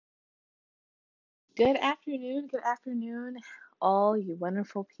Good afternoon, all you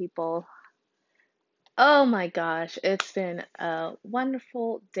wonderful people. Oh my gosh, it's been a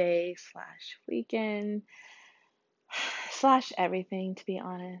wonderful day slash weekend slash everything, to be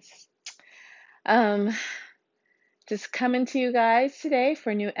honest. Um, just coming to you guys today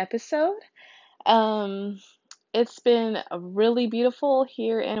for a new episode. Um, it's been really beautiful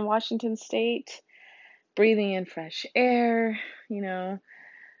here in Washington State, breathing in fresh air, you know,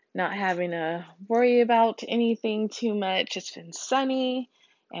 not having to worry about anything too much. It's been sunny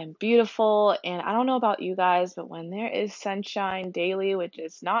and beautiful. And I don't know about you guys, but when there is sunshine daily, which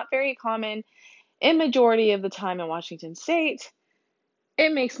is not very common in majority of the time in Washington State,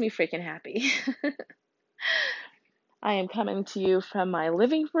 it makes me freaking happy. I am coming to you from my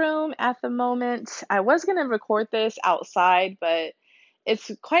living room at the moment. I was going to record this outside, but it's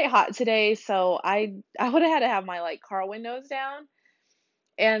quite hot today, so I would have had to have my car windows down.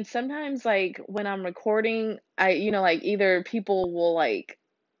 And sometimes, when I'm recording, like either people will I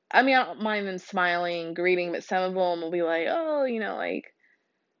don't mind them smiling, greeting, but some of them will be like, oh,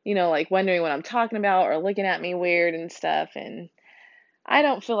 like wondering what I'm talking about or looking at me weird and stuff. And I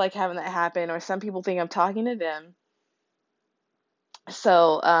don't feel like having that happen, or some people think I'm talking to them.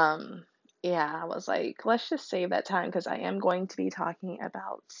 So, yeah, I was like, let's just save that time because I am going to be talking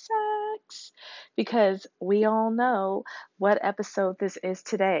about sex because we all know what episode this is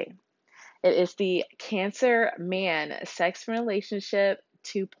today. It is the Cancer Man Sex and Relationship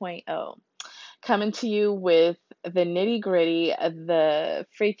 2.0. Coming to you with the nitty gritty, the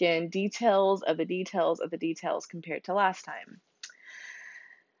freaking details of the details of the details compared to last time.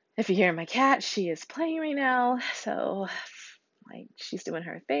 If you hear my cat, she is playing right now. So, she's doing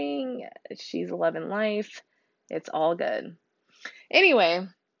her thing. She's loving life. It's all good. Anyway,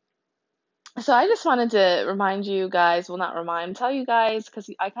 so I just wanted to remind you guys, well, not remind, tell you guys, because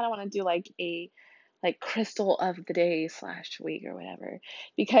I kind of want to do like crystal of the day slash week or whatever,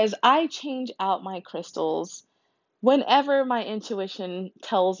 because I change out my crystals whenever my intuition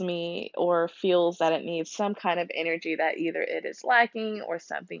tells me or feels that it needs some kind of energy that either it is lacking or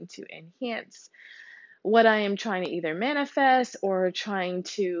something to enhance what I am trying to either manifest or trying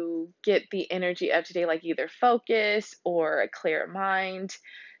to get the energy of today, like either focus or a clear mind,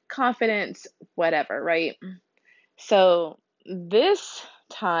 confidence, whatever, right? So this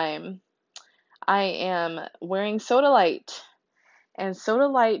time I am wearing Soda Light, and Soda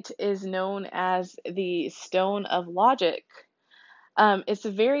Light is known as the Stone of Logic. It's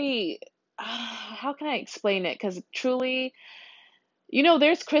a very, how can I explain it? Because truly,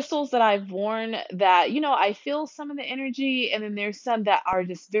 there's crystals that I've worn that, I feel some of the energy, and then there's some that are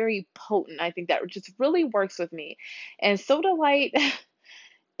just very potent. I think that just really works with me. And Soda Light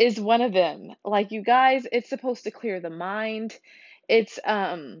is one of them. Like, you guys, it's supposed to clear the mind. It's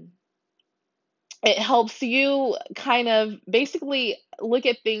it helps you kind of basically look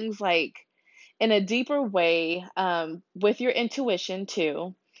at things like in a deeper way, with your intuition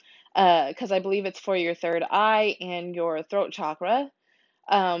too, because I believe it's for your third eye and your throat chakra.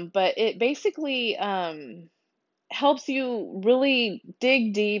 But it basically helps you really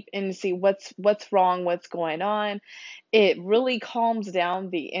dig deep and see what's wrong, what's going on. It really calms down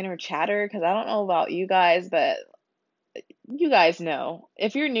the inner chatter, because I don't know about you guys, but you guys know.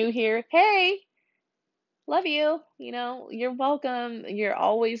 If you're new here, hey, love you. You're welcome. You're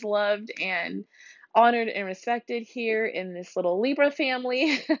always loved and honored and respected here in this little Libra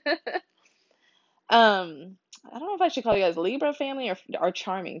family. I don't know if I should call you guys Libra family or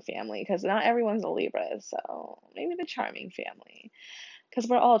charming family, because not everyone's a Libra. So maybe the charming family, because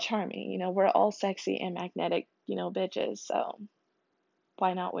we're all charming. We're all sexy and magnetic, bitches. So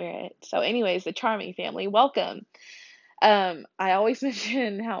why not wear it? So, anyways, the charming family, welcome. I always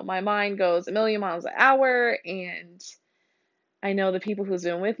mention how my mind goes a million miles an hour, and I know the people who's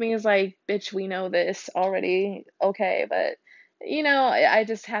been with me is like, bitch, we know this already. Okay, but I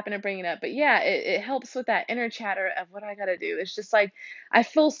just happen to bring it up. But yeah, it helps with that inner chatter of what I gotta do. It's just like I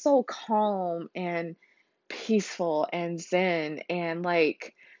feel so calm and peaceful and zen, and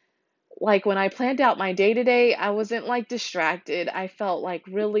like when I planned out my day today, I wasn't like distracted. I felt like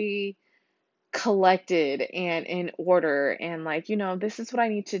really collected and in order, and like, this is what I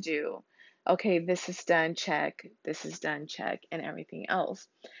need to do. Okay, this is done, check. This is done, check, and everything else.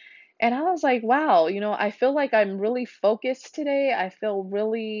 And I was like, wow, I feel like I'm really focused today. I feel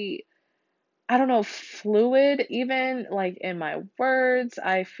really, I don't know, fluid, even like in my words.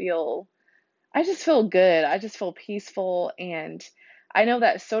 I just feel good. I just feel peaceful. And I know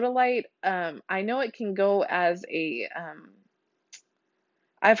that Soda Light, I know it can go as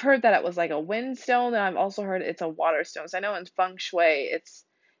I've heard that it was like a wind stone, and I've also heard it's a water stone. So I know in feng shui,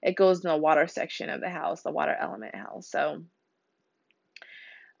 it goes in the water section of the house, the water element house. So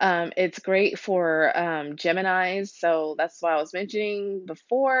it's great for Geminis. So that's why I was mentioning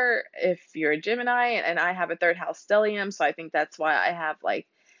before, if you're a Gemini, and I have a third house stellium, so I think that's why I have like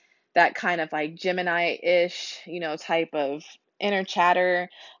that kind of like Gemini-ish, type of inner chatter.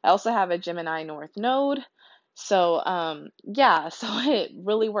 I also have a Gemini North node. So yeah, so it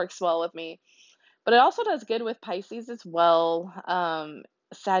really works well with me. But it also does good with Pisces as well.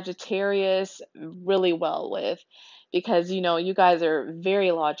 Sagittarius, really well with, because you guys are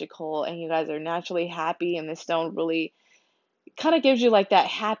very logical and you guys are naturally happy, and this stone really kind of gives you like that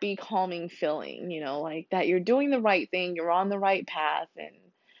happy, calming feeling, like that you're doing the right thing, you're on the right path, and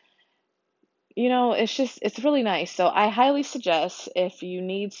it's really nice. So I highly suggest, if you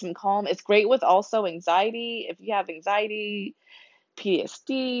need some calm. It's great with also anxiety. If you have anxiety,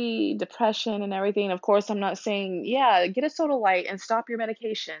 PTSD, depression, and everything. Of course, I'm not saying, yeah, get a soda light and stop your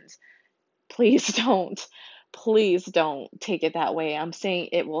medications. Please don't. Please don't take it that way. I'm saying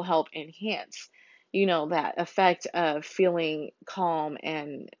it will help enhance, that effect of feeling calm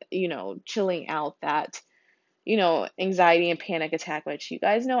and, chilling out that, anxiety and panic attack, which you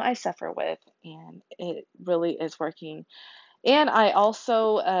guys know I suffer with, and it really is working. And I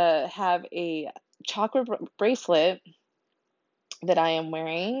also have a chakra bracelet that I am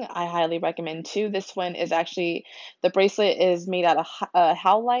wearing. I highly recommend too. This one is actually, the bracelet is made out of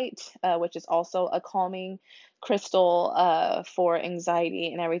howlite, which is also a calming crystal for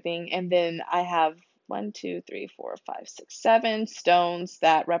anxiety and everything. And then I have 7 stones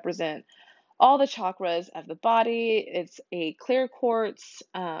that represent all the chakras of the body. It's a clear quartz,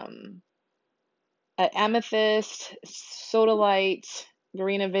 an amethyst, sodalite,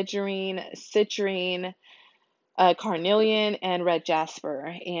 green aviturine, citrine, carnelian, and red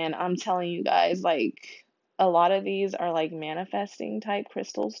jasper. And I'm telling you guys, like, a lot of these are like manifesting type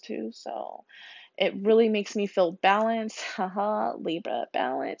crystals too. So it really makes me feel balanced. Haha, Libra,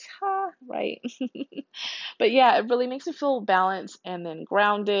 balance. Ha, right. But yeah, it really makes me feel balanced and then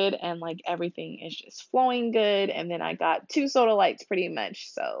grounded, and like everything is just flowing good. And then I got 2 soda lights pretty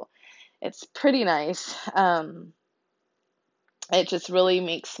much. So it's pretty nice. It just really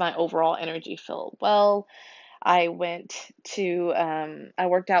makes my overall energy feel well. I went I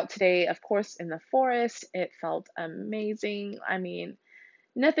worked out today, of course, in the forest. It felt amazing. I mean,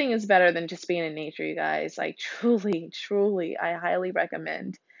 nothing is better than just being in nature, you guys. Like, truly, truly, I highly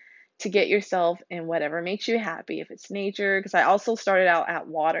recommend to get yourself in whatever makes you happy. If it's nature, because I also started out at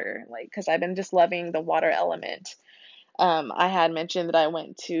water, like, because I've been just loving the water element. I had mentioned that I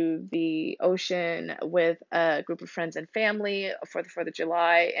went to the ocean with a group of friends and family for the 4th of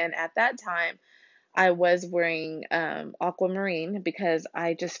July, and at that time, I was wearing aquamarine because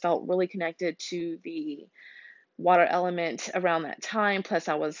I just felt really connected to the water element around that time. Plus,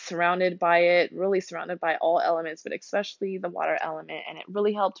 I was surrounded by it, really surrounded by all elements, but especially the water element. And it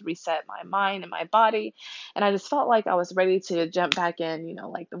really helped reset my mind and my body. And I just felt like I was ready to jump back in,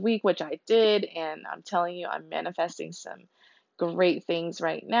 like the week, which I did. And I'm telling you, I'm manifesting some great things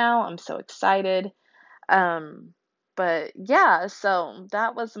right now. I'm so excited. Um, but yeah, so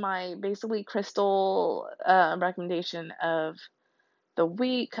that was my basically crystal recommendation of the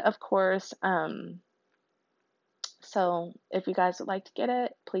week, of course. So if you guys would like to get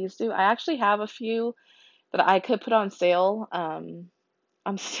it, please do. I actually have a few that I could put on sale.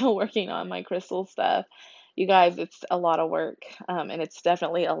 I'm still working on my crystal stuff. You guys, it's a lot of work, and it's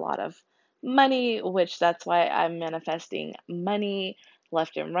definitely a lot of money, which that's why I'm manifesting money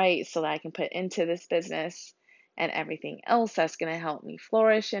left and right so that I can put into this business and everything else that's going to help me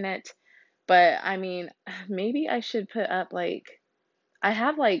flourish in it. But I mean, maybe I should put up like, I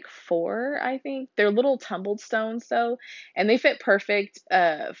have like 4, I think. They're little tumbled stones though, and they fit perfect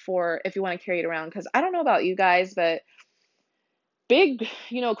for if you want to carry it around. Because I don't know about you guys, but big,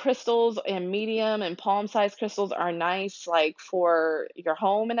 crystals and medium and palm sized crystals are nice, like for your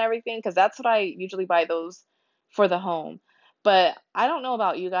home and everything, because that's what I usually buy those for the home. But I don't know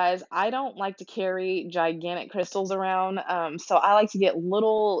about you guys. I don't like to carry gigantic crystals around. So I like to get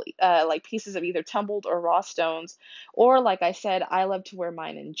little, like pieces of either tumbled or raw stones. Or, like I said, I love to wear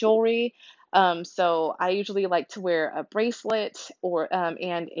mine in jewelry. So I usually like to wear a bracelet or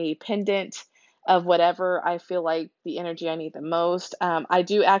and a pendant of whatever I feel like the energy I need the most. I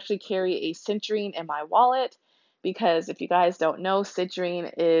do actually carry a citrine in my wallet because if you guys don't know,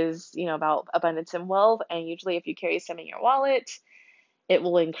 citrine is, about abundance and wealth. And usually if you carry some in your wallet, it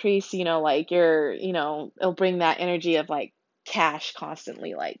will increase, like it'll bring that energy of like cash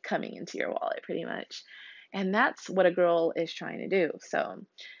constantly like coming into your wallet pretty much. And that's what a girl is trying to do. So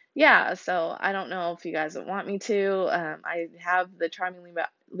yeah, so I don't know if you guys would want me to. I have the Charming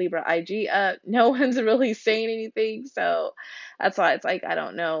Libra IG up. No one's really saying anything, so that's why it's like I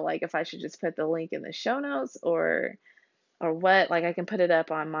don't know, like if I should just put the link in the show notes or what. Like I can put it up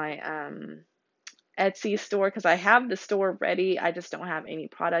on my Etsy store because I have the store ready. I just don't have any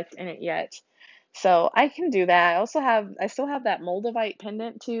product in it yet. So I can do that. I still have that Moldavite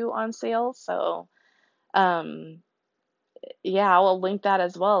pendant too on sale. So um yeah, I will link that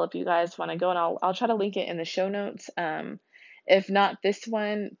as well if you guys want to go, and I'll try to link it in the show notes. If not this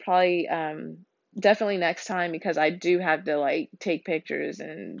one, probably definitely next time because I do have to like take pictures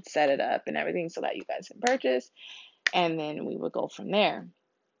and set it up and everything so that you guys can purchase, and then we will go from there.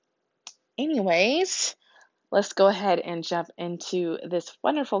 Anyways, let's go ahead and jump into this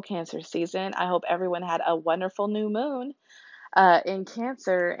wonderful Cancer season. I hope everyone had a wonderful new moon in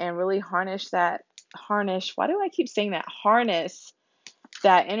Cancer and really harness. Why do I keep saying that? Harness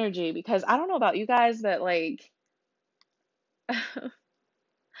that energy because I don't know about you guys, but like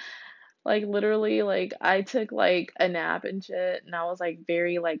literally like I took like a nap and shit and I was like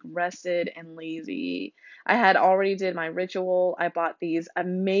very like rested and lazy. I had already did my ritual. I bought these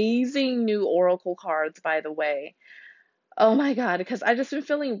amazing new oracle cards, by the way. Oh my God, because I just been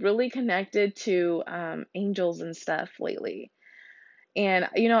feeling really connected to angels and stuff lately. And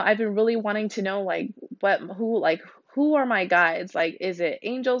I've been really wanting to know who are my guides? Like, is it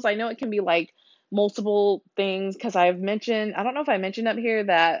angels? I know it can be like multiple things because I don't know if I mentioned up here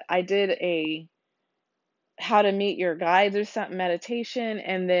that I did a how to meet your guides or something meditation,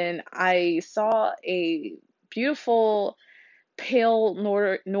 and then I saw a beautiful pale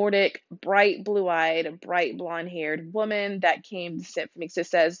Nordic, bright blue-eyed, bright blonde-haired woman that came to sit for me. So it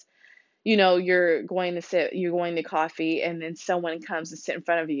says, you're going to coffee, and then someone comes to sit in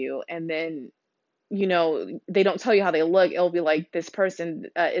front of you, and then, they don't tell you how they look. It'll be like this person,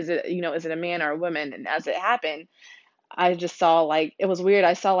 is it a man or a woman? And as it happened, I just saw like, it was weird.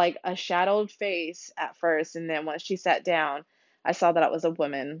 I saw like a shadowed face at first, and then once she sat down, I saw that it was a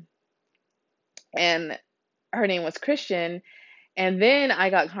woman, and her name was Christian. And then I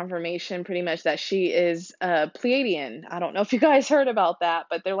got confirmation pretty much that she is Pleiadian. I don't know if you guys heard about that,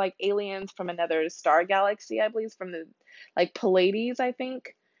 but they're like aliens from another star galaxy, I believe, from the like Pleiades, I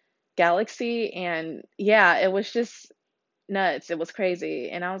think, galaxy. And yeah, it was just nuts. It was crazy.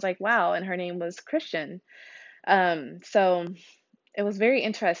 And I was like, wow. And her name was Christian. So it was very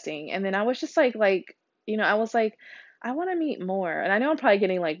interesting. And then I was just I was like, I want to meet more. And I know I'm probably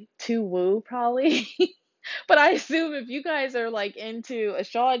getting like too woo, probably. But I assume if you guys are like into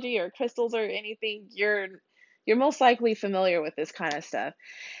astrology or crystals or anything, you're most likely familiar with this kind of stuff.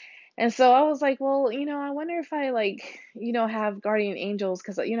 And so I was like, well, I wonder if I like, have guardian angels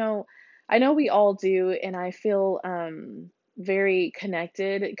because I know we all do, and I feel very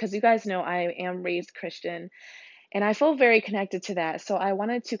connected because you guys know I am raised Christian, and I feel very connected to that. So I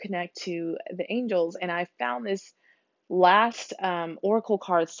wanted to connect to the angels, and I found this last oracle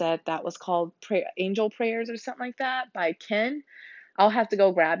card set that was called Angel Prayers or something like that by Ken. I'll have to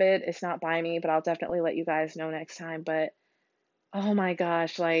go grab it. It's not by me, but I'll definitely let you guys know next time. But oh my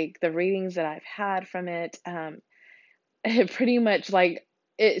gosh, like the readings that I've had from it, it pretty much like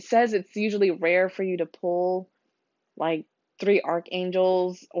it says it's usually rare for you to pull like three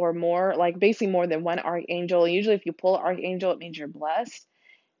archangels or more, like basically more than one archangel. Usually, if you pull an archangel, it means you're blessed.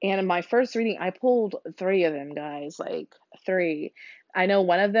 And in my first reading, I pulled three of them, guys, like three. I know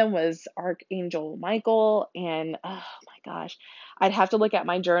one of them was Archangel Michael, and oh my gosh, I'd have to look at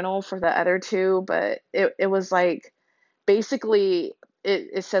my journal for the other two, but it was like basically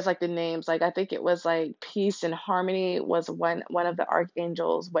it says like the names, like I think it was like peace and harmony was one of the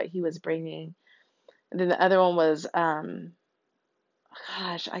archangels, what he was bringing. And then the other one was gosh,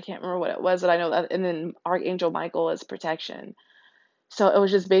 I can't remember what it was, but I know that, and then Archangel Michael is protection. So it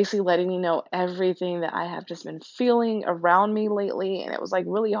was just basically letting me know everything that I have just been feeling around me lately. And it was like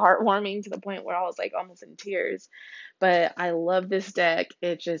really heartwarming to the point where I was like almost in tears. But I love this deck.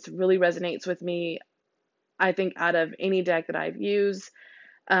 It just really resonates with me. I think out of any deck that I've used,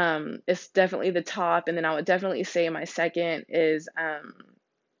 it's definitely the top. And then I would definitely say my second is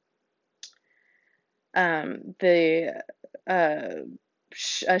the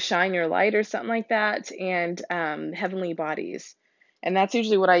Shine Your Light or something like that, and Heavenly Bodies. And that's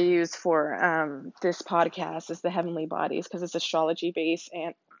usually what I use for this podcast is the Heavenly Bodies because it's astrology based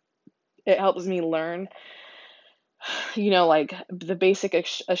and it helps me learn, like the basic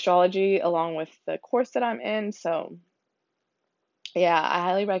astrology along with the course that I'm in. So yeah, I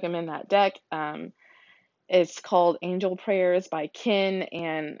highly recommend that deck. It's called Angel Prayers by Ken,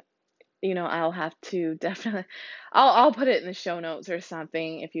 and I'll have to definitely, I'll put it in the show notes or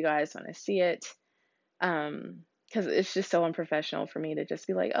something if you guys want to see it. Because it's just so unprofessional for me to just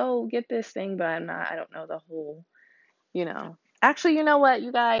be like, oh, get this thing, but I don't know the whole, you know. Actually, you know what,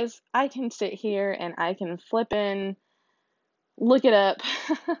 you guys? I can sit here and I can flip in, look it up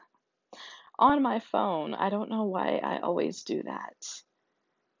on my phone. I don't know why I always do that.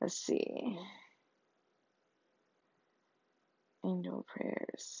 Let's see. Angel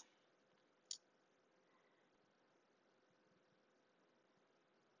prayers.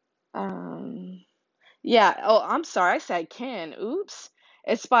 Um, yeah. Oh, I'm sorry. I said Ken. Oops.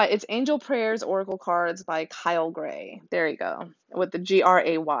 It's Angel Prayers Oracle Cards by Kyle Gray. There you go. With the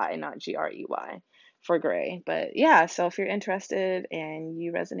Gray, not Grey for Gray. But yeah, so if you're interested and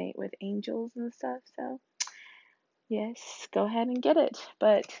you resonate with angels and stuff, so yes, go ahead and get it.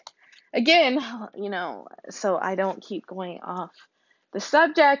 But again, so I don't keep going off the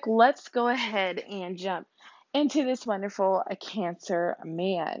subject, let's go ahead and jump into this wonderful Cancer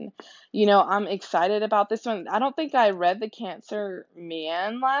man. I'm excited about this one. I don't think I read the Cancer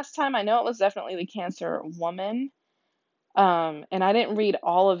man last time. I know it was definitely the Cancer woman. And I didn't read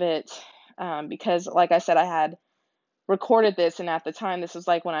all of it because, like I said, I had recorded this, and at the time, this was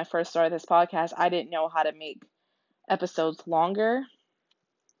like when I first started this podcast, I didn't know how to make episodes longer.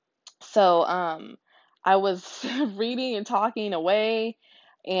 So I was reading and talking away,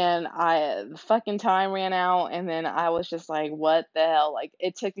 and the fucking time ran out, and then I was just like, what the hell? Like,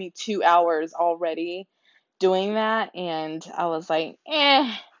 it took me 2 hours already doing that, and I was like,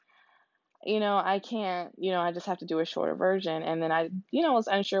 I can't, I just have to do a shorter version. And then I, was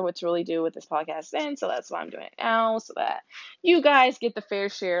unsure what to really do with this podcast then, so that's why I'm doing it now, so that you guys get the fair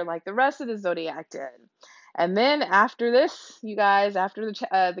share like the rest of the Zodiac did. And then after this, you guys, after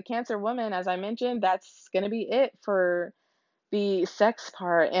the Cancer woman, as I mentioned, that's going to be it for the sex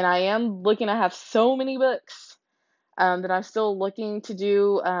part. And I have so many books that I'm still looking to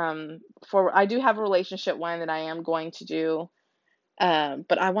do. I do have a relationship one that I am going to do.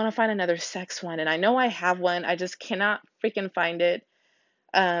 But I want to find another sex one, and I know I have one. I just cannot freaking find it.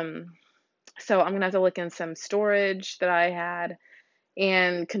 So I'm gonna have to look in some storage that I had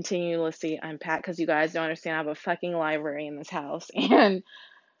and continuously unpack, because you guys don't understand. I have a fucking library in this house, and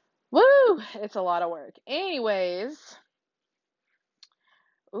woo, it's a lot of work. Anyways,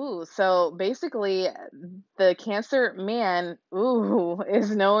 so basically, the Cancer man,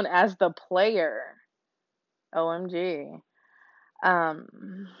 is known as the player. OMG.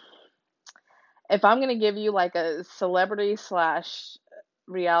 Um, if I'm gonna give you like a celebrity slash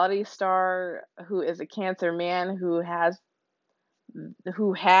reality star who is a Cancer man who had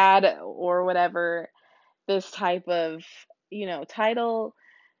or whatever this type of title,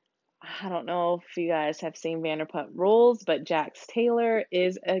 I don't know if you guys have seen Vanderpump Rules, but Jax Taylor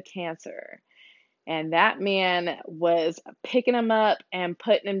is a Cancer. And that man was picking him up and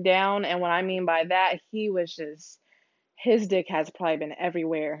putting him down. And what I mean by that, his dick has probably been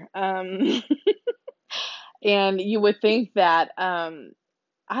everywhere. And you would think that,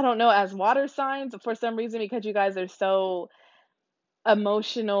 I don't know, as water signs, for some reason, because you guys are so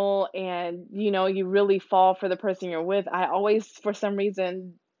emotional and, you really fall for the person you're with, I always, for some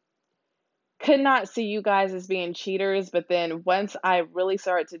reason, could not see you guys as being cheaters. But then once I really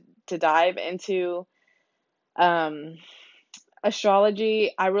started to dive into um,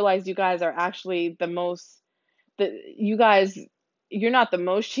 astrology, I realized you guys are actually you guys, you're not the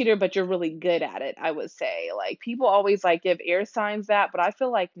most cheater, but you're really good at it, I would say. Like, people always like give air signs that, but I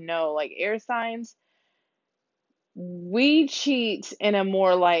feel like no, like air signs, we cheat in a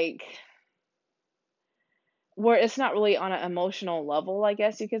more like where it's not really on an emotional level, I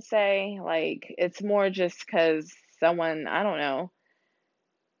guess you could say. Like, it's more just because I don't know,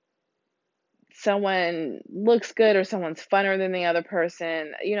 someone looks good or someone's funner than the other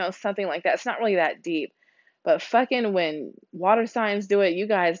person, something like that. It's not really that deep. But fucking when water signs do it, you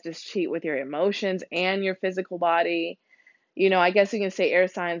guys just cheat with your emotions and your physical body. I guess you can say air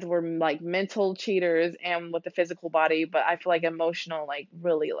signs were like mental cheaters and with the physical body, but I feel like emotional, like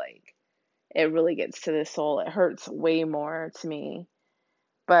really, like it really gets to the soul. It hurts way more to me.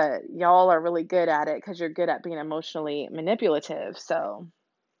 But y'all are really good at it because you're good at being emotionally manipulative. So,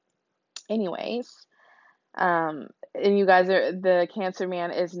 anyways, and you guys the Cancer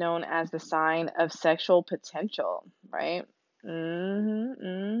man is known as the sign of sexual potential, right?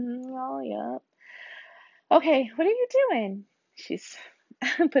 Y'all, yeah. Okay, what are you doing? She's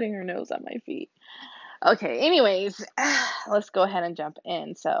putting her nose on my feet. Okay, anyways, let's go ahead and jump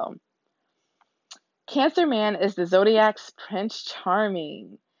in. So, Cancer man is the zodiac's Prince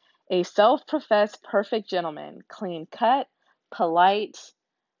Charming, a self-professed perfect gentleman, clean cut, polite,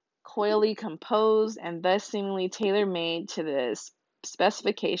 coyly composed, and thus seemingly tailor-made to the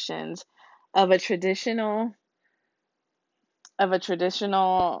specifications of a traditional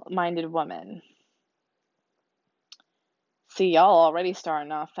minded woman. See, y'all already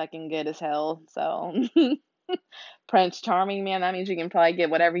starting off fucking good as hell. So, Prince Charming, man, that means you can probably get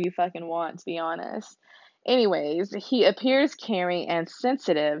whatever you fucking want, to be honest. Anyways, he appears caring and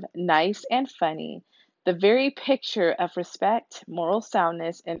sensitive, nice and funny, the very picture of respect, moral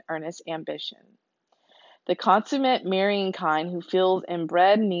soundness, and earnest ambition. The consummate marrying kind who feels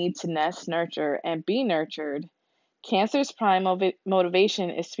inbred need to nest, nurture, and be nurtured. Cancer's prime motivation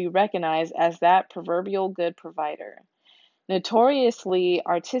is to be recognized as that proverbial good provider. Notoriously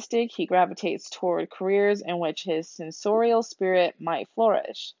artistic, he gravitates toward careers in which his sensorial spirit might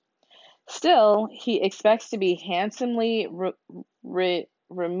flourish. Still, he expects to be handsomely oh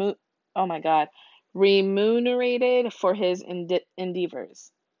my God, remunerated for his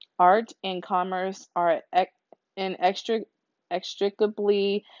endeavors. Art and commerce are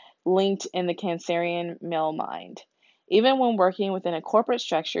inextricably linked in the Cancerian male mind. Even when working within a corporate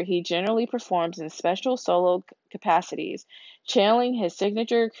structure, he generally performs in special solo capacities, channeling his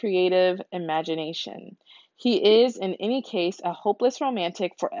signature creative imagination. He is, in any case, a hopeless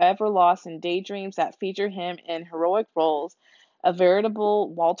romantic, forever lost in daydreams that feature him in heroic roles, a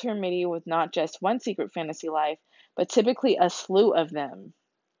veritable Walter Mitty with not just one secret fantasy life, but typically a slew of them.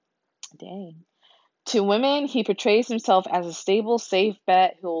 Dang. To women, he portrays himself as a stable, safe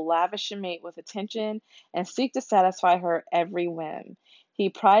bet who will lavish a mate with attention and seek to satisfy her every whim. He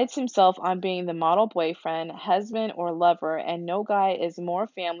prides himself on being the model boyfriend, husband, or lover, and no guy is more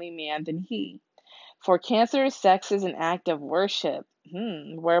family man than he. For Cancer, sex is an act of worship,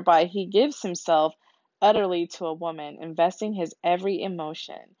 whereby he gives himself utterly to a woman, investing his every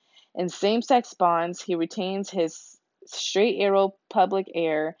emotion. In same-sex bonds, he retains his straight arrow public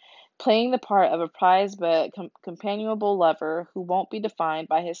air, playing the part of a prized but companionable lover who won't be defined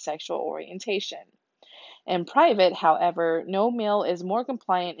by his sexual orientation. In private, however, no male is more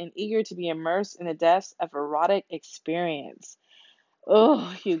compliant and eager to be immersed in the depths of erotic experience.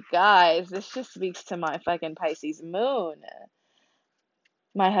 Oh, you guys, this just speaks to my fucking Pisces moon.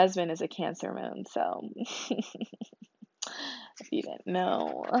 My husband is a Cancer moon, so if you didn't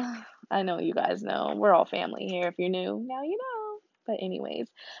know, I know you guys know. We're all family here. If you're new, now you know. But anyways,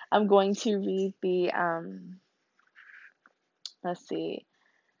 I'm going to read the let's see,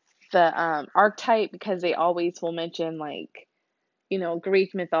 the archetype, because they always will mention, like,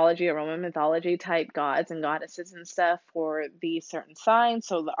 Greek mythology or Roman mythology type gods and goddesses and stuff for these certain signs.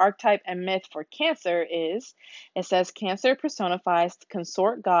 So the archetype and myth for Cancer is, it says Cancer personifies the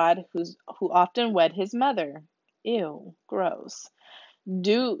consort god who often wed his mother. Ew, gross.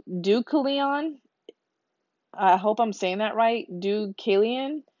 Deucalion, I hope I'm saying that right.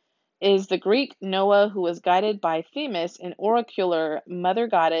 Deucalion is the Greek Noah who was guided by Themis, an oracular mother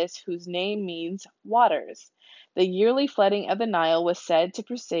goddess whose name means waters. The yearly flooding of the Nile was said to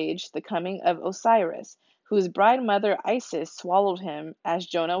presage the coming of Osiris, whose bride mother Isis swallowed him as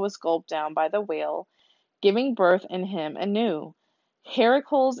Jonah was gulped down by the whale, giving birth in him anew.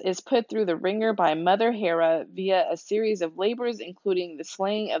 Heracles is put through the ringer by Mother Hera via a series of labors, including the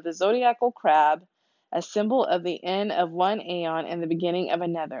slaying of the zodiacal crab, a symbol of the end of one aeon and the beginning of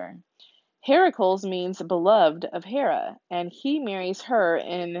another. Heracles means beloved of Hera, and he marries her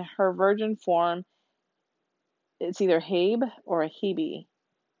in her virgin form. It's either Habe or a Hebe.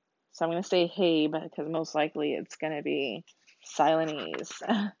 So I'm going to say Habe because most likely it's going to be Silenese.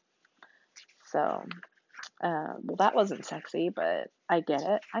 So, well, that wasn't sexy, but I get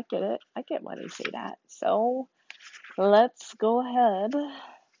it. I get it. I get why they say that. So let's go ahead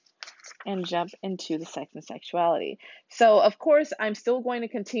and jump into the sex and sexuality. So, of course, I'm still going to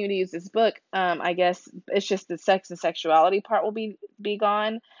continue to use this book. I guess it's just the sex and sexuality part will be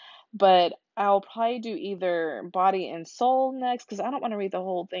gone, but I'll probably do either body and soul next because I don't want to read the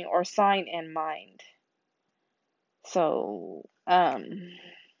whole thing, or sign and mind. So,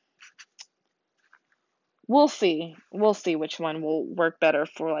 we'll see. We'll see which one will work better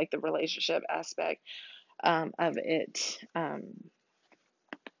for like the relationship aspect of it.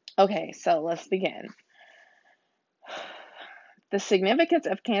 Okay, so let's begin. The significance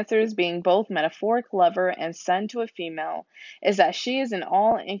of Cancer's being both metaphoric lover and son to a female is that she is an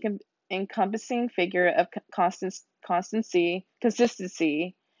all-encompassing figure of consistency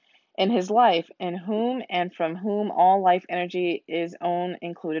in his life, in whom and from whom all life energy is own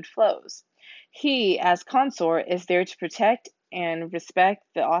included flows. He, as consort, is there to protect and respect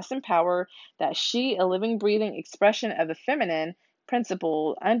the awesome power that she, a living, breathing expression of the feminine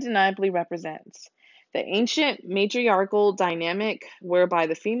principle, undeniably represents. The ancient matriarchal dynamic, whereby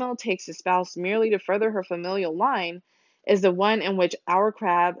the female takes a spouse merely to further her familial line, is the one in which our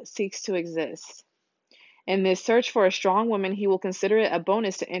crab seeks to exist. In this search for a strong woman, he will consider it a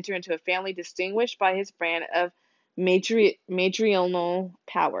bonus to enter into a family distinguished by his brand of matrilineal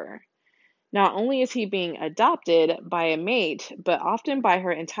power. Not only is he being adopted by a mate, but often by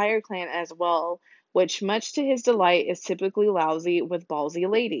her entire clan as well, which, much to his delight, is typically lousy with ballsy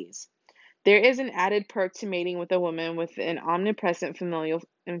ladies. There is an added perk to mating with a woman with an omnipresent familial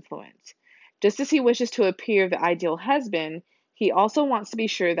influence. Just as he wishes to appear the ideal husband, he also wants to be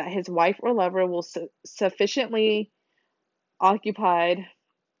sure that his wife or lover will sufficiently occupied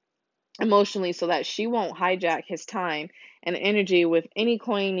emotionally so that she won't hijack his time and energy with any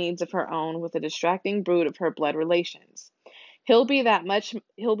cloying needs of her own with a distracting brood of her blood relations. He'll be that much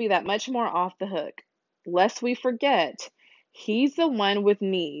more off the hook. Lest we forget, he's the one with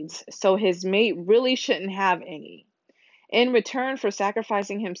needs, so his mate really shouldn't have any. In return for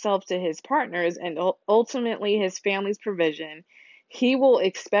sacrificing himself to his partners and ultimately his family's provision, he will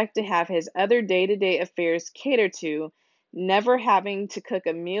expect to have his other day-to-day affairs catered to, never having to cook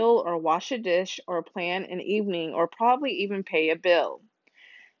a meal or wash a dish or plan an evening or probably even pay a bill.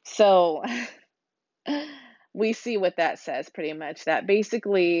 So we see what that says pretty much, that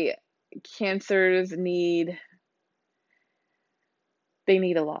basically cancers need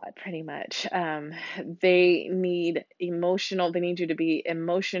a lot pretty much. They need emotional, they need you to be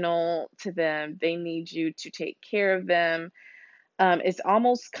emotional to them. They need you to take care of them. It's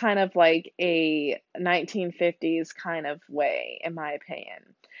almost kind of like a 1950s kind of way, in my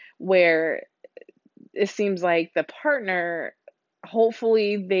opinion, where it seems like the partner,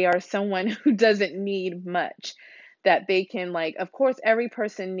 hopefully they are someone who doesn't need much, that they can, like, of course every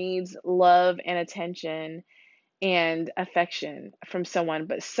person needs love and attention and affection from someone,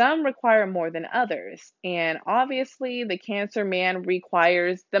 but some require more than others. And obviously, the Cancer man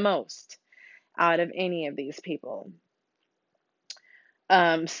requires the most out of any of these people.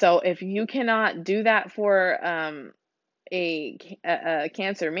 So if you cannot do that for a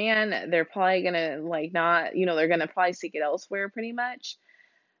Cancer man, they're probably gonna like not, they're gonna probably seek it elsewhere pretty much.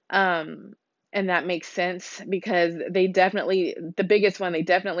 Um, and that makes sense because the biggest one, they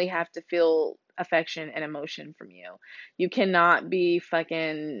definitely have to feel affection and emotion from you. You cannot be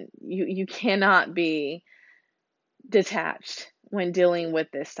you cannot be detached when dealing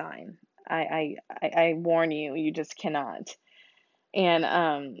with this sign. I warn you, you just cannot. And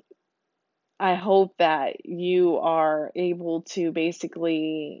I hope that you are able to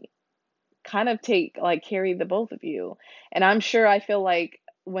basically kind of carry the both of you. And I feel like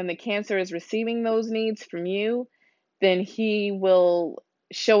when the Cancer is receiving those needs from you, then he will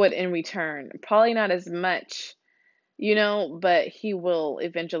show it in return. Probably not as much, but he will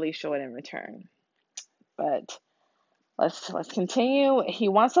eventually show it in return. But let's continue. He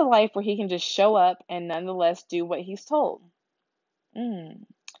wants a life where he can just show up and nonetheless do what he's told. Mm.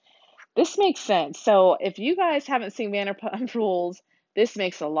 This makes sense. So if you guys haven't seen Vanderpump Rules, this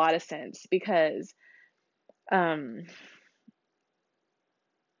makes a lot of sense because um,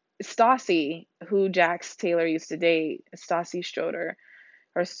 Stassi, who Jax Taylor used to date, Stassi Schroeder,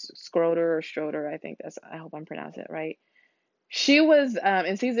 or Schroeder or Schroeder, I hope I'm pronouncing it right. She was,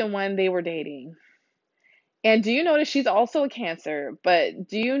 in season one, they were dating. And do you notice she's also a Cancer, but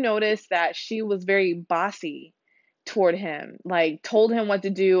do you notice that she was very bossy toward him, like told him what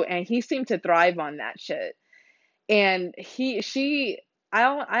to do, and he seemed to thrive on that shit. And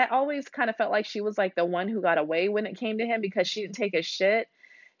I always kind of felt like she was like the one who got away when it came to him because she didn't take a shit.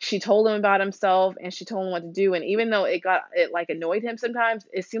 She told him about himself and she told him what to do. And even though it like annoyed him sometimes,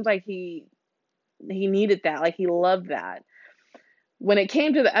 it seems like he needed that. Like he loved that. When it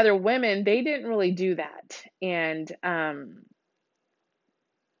came to the other women, they didn't really do that. And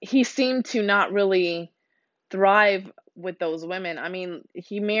he seemed to not really thrive with those women. I mean,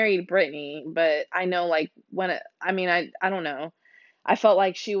 he married Brittany, but I know like I don't know. I felt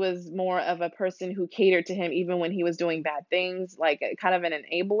like she was more of a person who catered to him even when he was doing bad things, like kind of an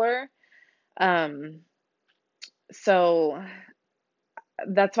enabler. Um, so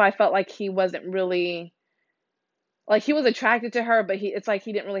that's why I felt like he wasn't really like he was attracted to her, but it's like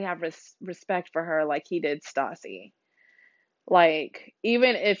he didn't really have respect for her like he did Stassi. Like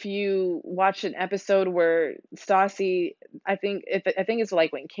even if you watch an episode where Stassi, I think it's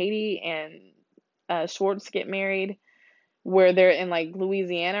like when Katie and Schwartz get married, where they're in like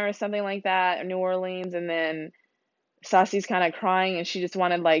Louisiana or something like that, or New Orleans, and then Stassi's kind of crying, and she just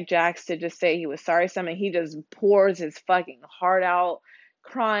wanted like Jax to just say he was sorry, something. He just pours his fucking heart out,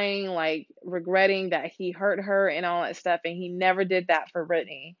 crying, like regretting that he hurt her and all that stuff, and he never did that for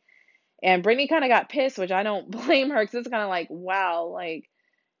Brittany. And Brittany kind of got pissed, which I don't blame her, because it's kind of like, wow, like,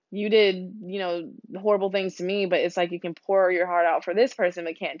 you did, horrible things to me, but it's like you can pour your heart out for this person,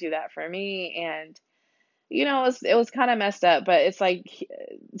 but can't do that for me. And, it was kind of messed up, but it's like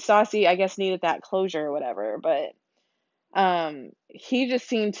Stassi, I guess, needed that closure or whatever. But he just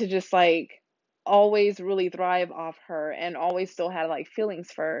seemed to just like always really thrive off her, and always still had like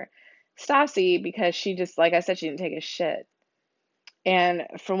feelings for Stassi, because she just, like I said, she didn't take a shit. And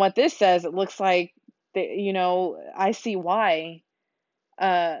from what this says, it looks like that, I see why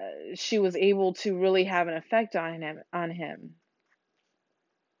uh she was able to really have an effect on him,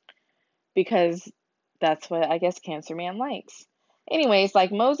 because that's what I guess Cancer Man likes. Anyways,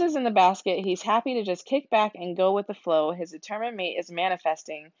 like Moses in the basket, he's happy to just kick back and go with the flow. His determined mate is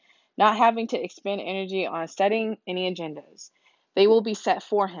manifesting, not having to expend energy on setting any agendas. They will be set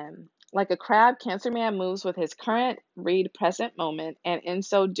for him. Like a crab, Cancer Man moves with his current, read present moment, and in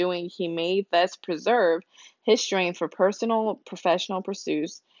so doing, he may thus preserve his strength for personal, professional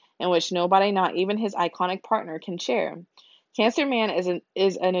pursuits in which nobody, not even his iconic partner, can share. Cancer Man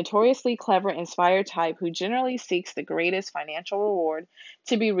is a notoriously clever, inspired type who generally seeks the greatest financial reward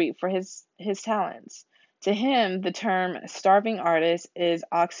to be reaped for his talents. To him, the term starving artist is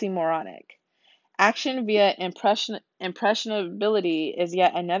oxymoronic. Action via impressionability is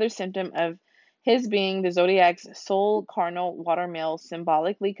yet another symptom of his being the zodiac's sole cardinal water male,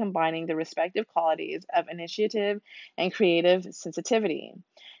 symbolically combining the respective qualities of initiative and creative sensitivity.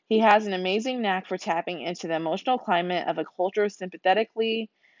 He has an amazing knack for tapping into the emotional climate of a culture sympathetically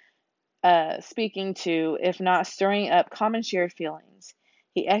speaking to, if not stirring up, common shared feelings.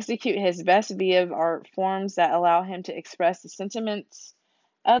 He executes his best via art forms that allow him to express the sentiments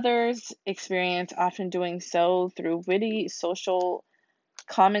others experience, often doing so through witty social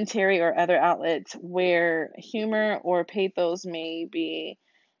commentary or other outlets where humor or pathos may be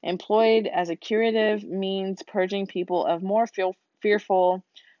employed as a curative means, purging people of more fearful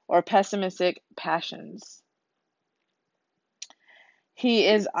or pessimistic passions. He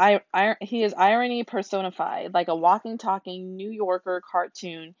is irony personified, like a walking, talking New Yorker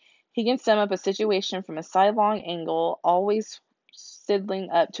cartoon. He can sum up a situation from a sidelong angle, always sidling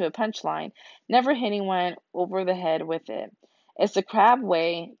up to a punchline, never hitting one over the head with it. It's a crab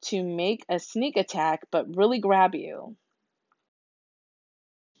way to make a sneak attack, but really grab you.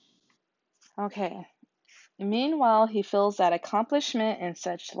 Okay. Meanwhile, he feels that accomplishment in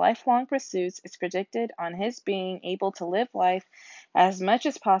such lifelong pursuits is predicted on his being able to live life as much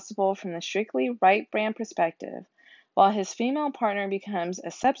as possible from the strictly right brand perspective, while his female partner becomes a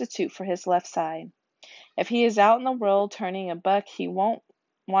substitute for his left side. If he is out in the world turning a buck, he won't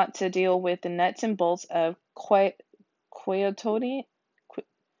want to deal with the nuts and bolts of quotidian,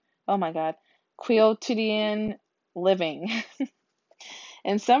 oh my God, quotidian living.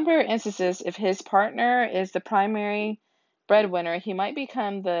 In some rare instances, if his partner is the primary breadwinner, he might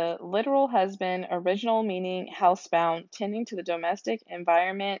become the literal husband, original meaning housebound, tending to the domestic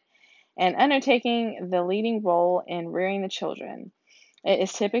environment and undertaking the leading role in rearing the children. It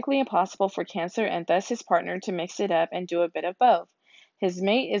is typically impossible for Cancer and thus his partner to mix it up and do a bit of both. His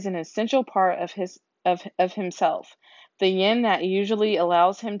mate is an essential part of himself, the yin that usually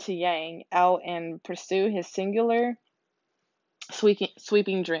allows him to yang out and pursue his singular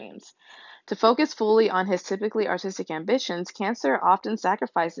sweeping dreams. To focus fully on his typically artistic ambitions, Cancer often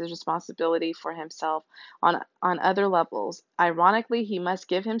sacrifices responsibility for himself on other levels. Ironically, he must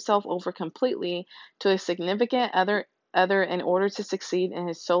give himself over completely to a significant other in order to succeed in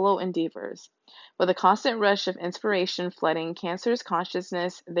his solo endeavors. With a constant rush of inspiration flooding Cancer's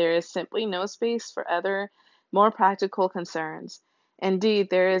consciousness, there is simply no space for other, more practical concerns. Indeed,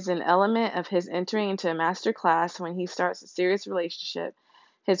 there is an element of his entering into a master class when he starts a serious relationship.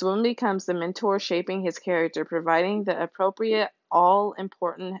 His woman becomes the mentor shaping his character, providing the appropriate, all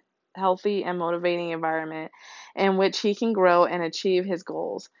important, healthy, and motivating environment in which he can grow and achieve his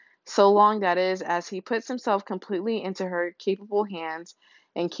goals. So long, that is, as he puts himself completely into her capable hands.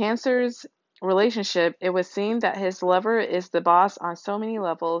 In Cancer's relationship, it would seem that his lover is the boss on so many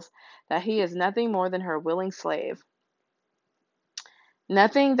levels that he is nothing more than her willing slave.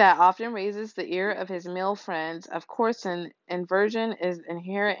 Nothing that often raises the ear of his male friends. Of course, an inversion is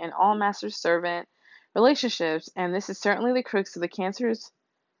inherent in all master-servant relationships, and this is certainly the crux of the Cancer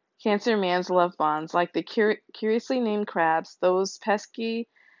Man's love bonds. Like the curiously named crabs, those pesky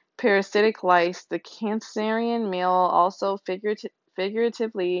parasitic lice, the Cancerian male also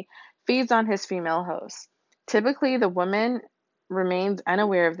figuratively feeds on his female host. Typically, the woman remains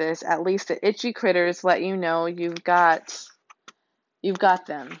unaware of this. At least the itchy critters let you know you've got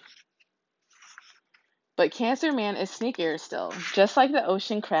them. But Cancer Man is sneakier still. Just like the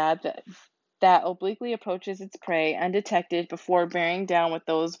ocean crab that obliquely approaches its prey undetected before bearing down with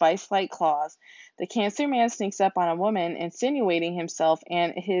those vice-like claws, the Cancer Man sneaks up on a woman, insinuating himself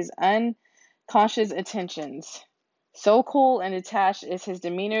and his unconscious attentions. So cool and detached is his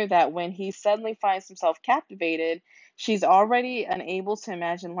demeanor that when he suddenly finds himself captivated, she's already unable to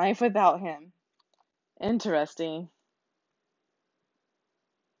imagine life without him. Interesting.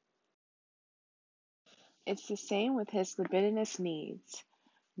 It's the same with his libidinous needs.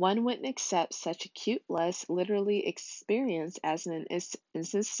 One wouldn't accept such acute lust literally experienced as an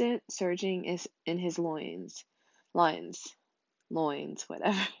insistent surging in his loins,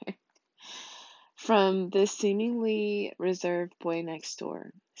 whatever, from this seemingly reserved boy next door,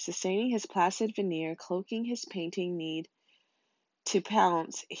 sustaining his placid veneer, cloaking his painting need to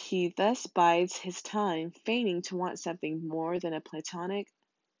pounce. He thus bides his time, feigning to want something more than a platonic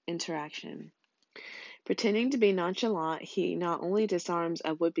interaction. Pretending to be nonchalant, he not only disarms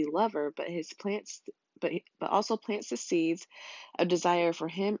a would-be lover, but also plants the seeds of desire for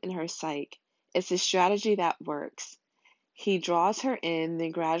him in her psyche. It's a strategy that works. He draws her in, then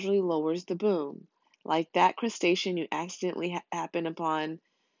gradually lowers the boom. Like that crustacean you accidentally happen upon,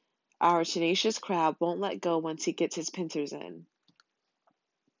 our tenacious crab won't let go once he gets his pincers in.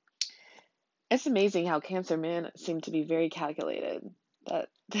 It's amazing how Cancer men seem to be very calculated. That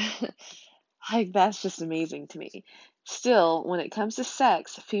Like, that's just amazing to me. Still, when it comes to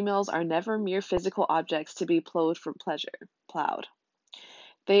sex, females are never mere physical objects to be plowed for pleasure. Plowed.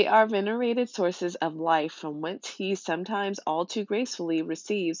 They are venerated sources of life from whence he sometimes all too gracefully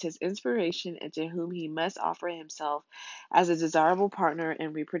receives his inspiration and to whom he must offer himself as a desirable partner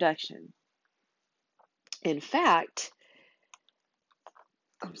in reproduction. In fact,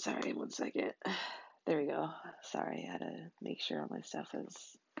 I'm sorry, one second. There we go. Sorry, I had to make sure all my stuff was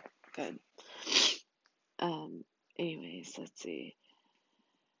good. Um, anyways, let's see.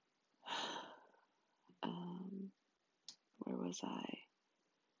 Where was I?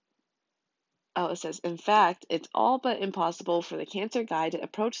 Oh, it says, in fact, it's all but impossible for the Cancer guy to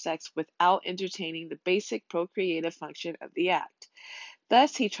approach sex without entertaining the basic procreative function of the act.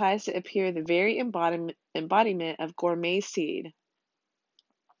 Thus, he tries to appear the very embodiment of gourmet seed.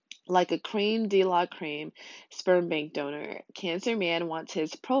 Like a creme de la creme sperm bank donor, Cancer Man wants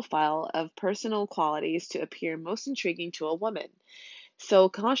his profile of personal qualities to appear most intriguing to a woman. So,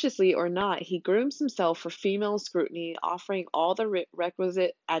 consciously or not, he grooms himself for female scrutiny, offering all the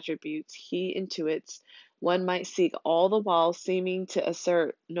requisite attributes he intuits one might seek, all the while seeming to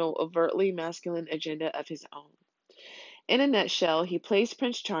assert no overtly masculine agenda of his own. In a nutshell, he plays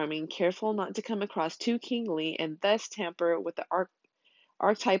Prince Charming, careful not to come across too kingly and thus tamper with the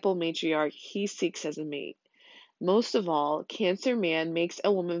archetypal matriarch he seeks as a mate. Most of all, Cancer Man makes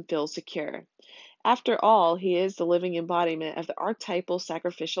a woman feel secure. After all, he is the living embodiment of the archetypal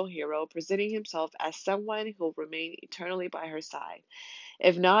sacrificial hero, presenting himself as someone who will remain eternally by her side,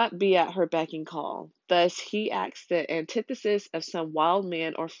 if not be at her beck and call. Thus, he acts the antithesis of some wild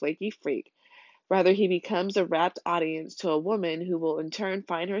man or flaky freak. Rather, he becomes a rapt audience to a woman who will in turn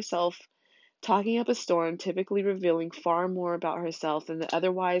find herself talking up a storm, typically revealing far more about herself than the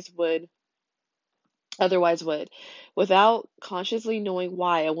otherwise would. Without consciously knowing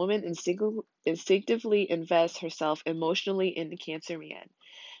why, a woman instinctively invests herself emotionally in the Cancer Man.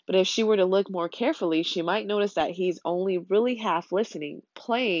 But if she were to look more carefully, she might notice that he's only really half listening,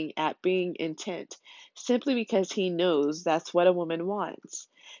 playing at being intent, simply because he knows that's what a woman wants.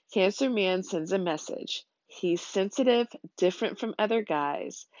 Cancer Man sends a message. He's sensitive, different from other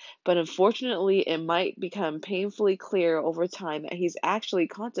guys, but unfortunately, it might become painfully clear over time that he's actually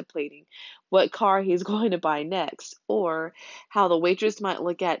contemplating what car he's going to buy next, or how the waitress might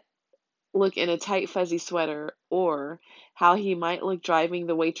look in a tight fuzzy sweater, or how he might look driving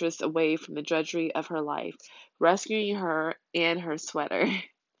the waitress away from the drudgery of her life, rescuing her and her sweater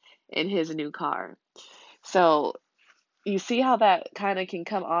in his new car. So you see how that kind of can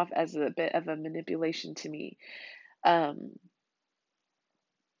come off as a bit of a manipulation to me. Um,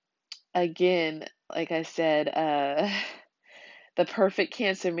 Again, like I said, the perfect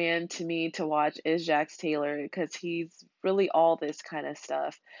Cancer Man to me to watch is Jax Taylor because he's really all this kind of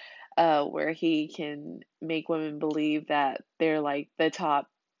stuff. Where he can make women believe that they're like the top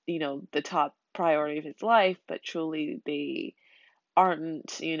priority of his life, but truly they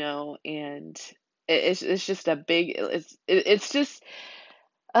aren't, and it's just a big, it's just,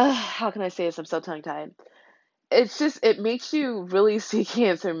 how can I say this? I'm so tongue-tied. It's just, it makes you really see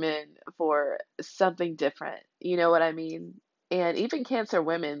Cancer men for something different. You know what I mean? And even Cancer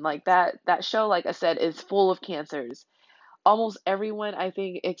women, like that show, like I said, is full of cancers almost everyone, I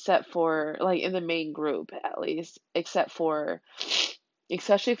think, except for like in the main group at least, except for,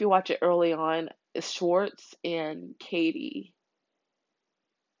 especially if you watch it early on, Schwartz and Katie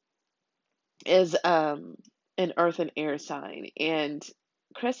is an earth and air sign. And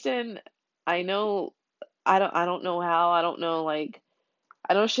Kristen, I know I don't know how, I don't know like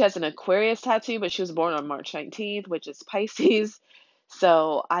I know she has an Aquarius tattoo, but she was born on March 19th, which is Pisces.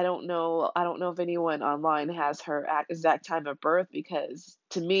 So I don't know if anyone online has her exact time of birth, because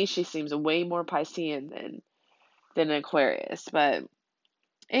to me she seems way more Piscean than Aquarius. But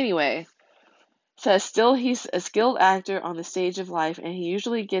anyway, says still he's a skilled actor on the stage of life, and he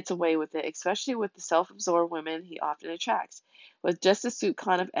usually gets away with it, especially with the self-absorbed women he often attracts. With just a suit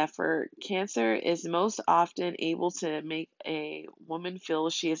kind of effort, Cancer is most often able to make a woman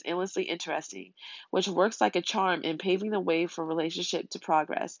feel she is endlessly interesting, which works like a charm in paving the way for relationship to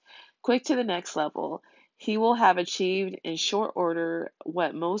progress. Quick to the next level, he will have achieved in short order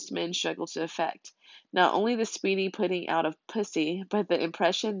what most men struggle to effect. Not only the speedy putting out of pussy, but the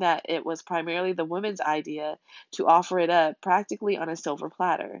impression that it was primarily the woman's idea to offer it up practically on a silver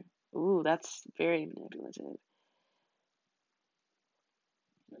platter. Ooh, that's very manipulative.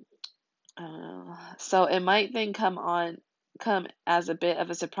 So it might then come as a bit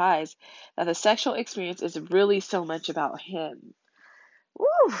of a surprise that the sexual experience is really so much about him.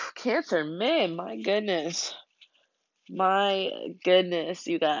 Ooh, Cancer men, my goodness. My goodness,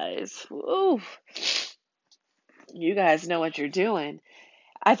 you guys. Ooh, you guys know what you're doing.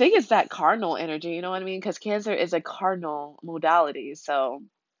 I think it's that cardinal energy, you know what I mean? Because Cancer is a cardinal modality, so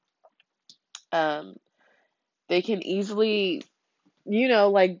um, they can easily,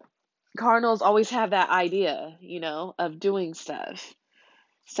 like cardinals always have that idea, of doing stuff.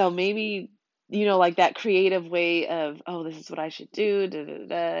 So maybe, like that creative way of, oh, this is what I should do, da da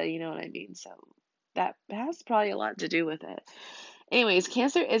da, you know what I mean? So that has probably a lot to do with it. Anyways,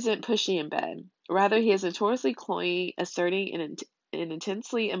 Cancer isn't pushy in bed. Rather, he is notoriously cloying, asserting an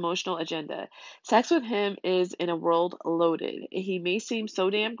intensely emotional agenda. Sex with him is in a world loaded. He may seem so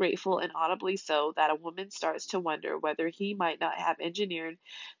damn grateful and audibly so that a woman starts to wonder whether he might not have engineered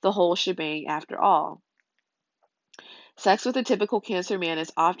the whole shebang after all. Sex with a typical Cancer man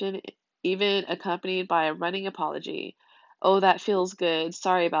is often even accompanied by a running apology. Oh, that feels good.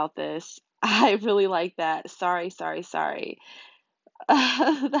 Sorry about this. I really like that. Sorry, sorry, sorry.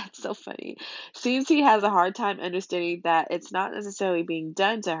 That's so funny. Seems he has a hard time understanding that it's not necessarily being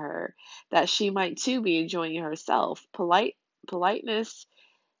done to her, that she might too be enjoying herself. Politeness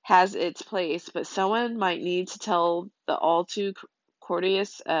has its place, but someone might need to tell the all too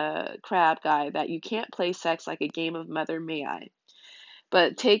courteous crab guy that you can't play sex like a game of Mother May I.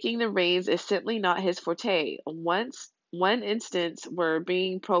 But taking the reins is simply not his forte. One instance where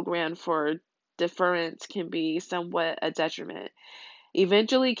being programmed for deference can be somewhat a detriment.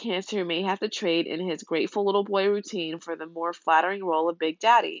 Eventually, Cancer may have to trade in his grateful little boy routine for the more flattering role of Big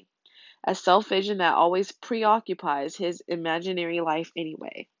Daddy, a self vision that always preoccupies his imaginary life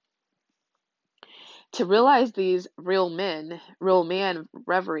anyway. To realize these real man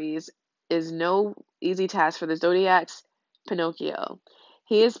reveries is no easy task for the zodiac's Pinocchio.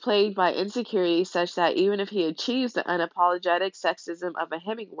 He is plagued by insecurity such that even if he achieves the unapologetic sexism of a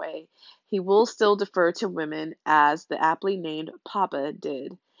Hemingway, he will still defer to women, as the aptly named Papa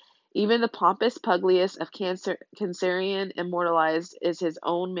did. Even the pompous Publius of Cancerian immortalized is his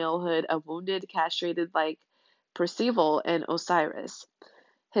own malehood, a wounded, castrated like Percival and Osiris.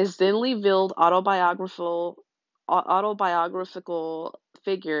 His thinly veiled autobiographical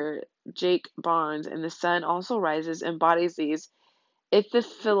figure, Jake Barnes, in The Sun Also Rises, embodies these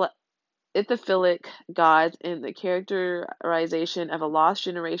ithyphilic gods in the characterization of a lost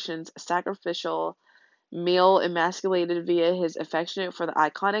generation's sacrificial male emasculated via his affection for the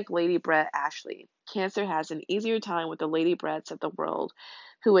iconic Lady Brett Ashley. Cancer has an easier time with the Lady Bretts of the world,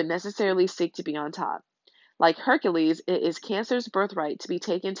 who would necessarily seek to be on top. Like Hercules, it is Cancer's birthright to be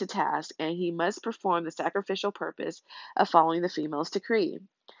taken to task, and he must perform the sacrificial purpose of following the female's decree.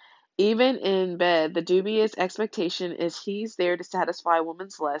 Even in bed, the dubious expectation is he's there to satisfy a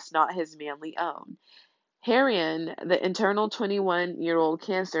woman's lust, not his manly own. Harion, the internal 21-year-old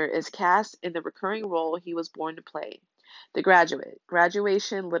Cancer, is cast in the recurring role he was born to play. The graduate.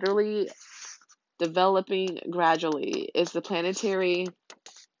 Graduation, literally developing gradually, is the planetary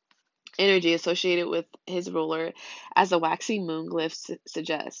energy associated with his ruler, as the waxy moon glyph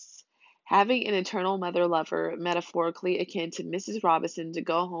suggests. Having an eternal mother lover, metaphorically akin to Mrs. Robinson, to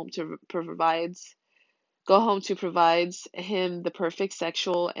go home to provides him the perfect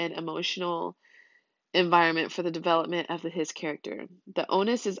sexual and emotional environment for the development of his character. The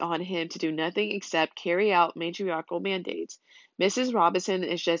onus is on him to do nothing except carry out matriarchal mandates. Mrs. Robinson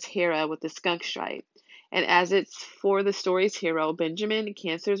is just Hera with the skunk stripe. And as it's for the story's hero, Benjamin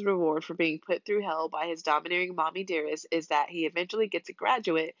Cancer's reward for being put through hell by his domineering mommy dearest is that he eventually gets a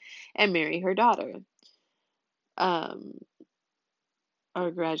graduate and marry her daughter. Um,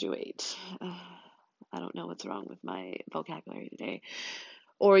 or graduate. I don't know what's wrong with my vocabulary today.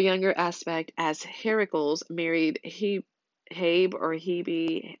 Or younger aspect, as Heracles married Habe or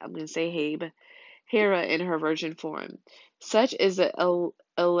Hebe, I'm going to say Habe, Hera in her virgin form. Such is the oh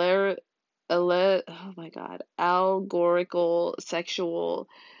my God, allegorical sexual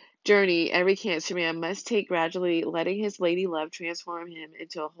journey every Cancer man must take gradually, letting his lady love transform him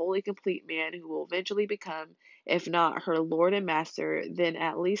into a wholly complete man who will eventually become, if not her lord and master, then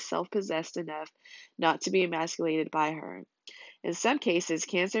at least self-possessed enough not to be emasculated by her. In some cases,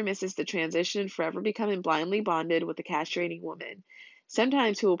 Cancer misses the transition, forever becoming blindly bonded with a castrating woman.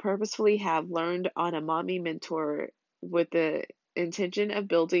 Sometimes he will purposefully have learned on a mommy mentor with the intention of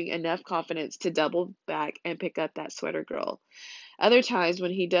building enough confidence to double back and pick up that sweater girl. Other times,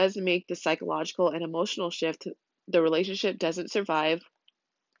 when he does make the psychological and emotional shift, the relationship doesn't survive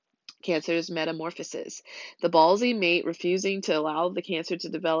Cancer's metamorphosis. The ballsy mate refusing to allow the Cancer to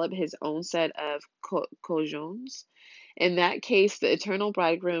develop his own set of cojones. In that case, the eternal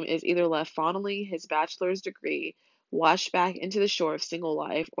bridegroom is either left fondling his bachelor's degree, washed back into the shore of single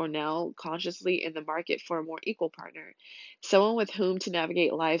life, or now consciously in the market for a more equal partner, someone with whom to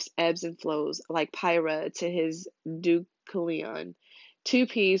navigate life's ebbs and flows, like Pyra to his Deucalion, two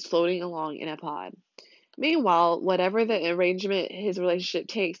peas floating along in a pod. Meanwhile, whatever the arrangement his relationship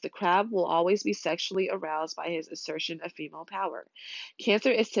takes, the crab will always be sexually aroused by his assertion of female power. Cancer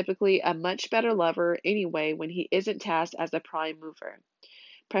is typically a much better lover anyway when he isn't tasked as the prime mover.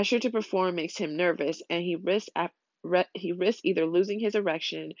 Pressure to perform makes him nervous, and he risks either losing his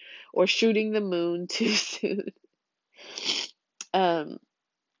erection or shooting the moon too soon. Um,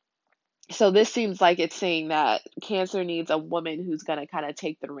 so this seems like it's saying that Cancer needs a woman who's gonna kind of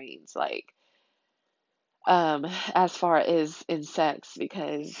take the reins, like as far as in sex,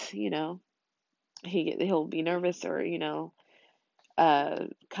 because he'll be nervous or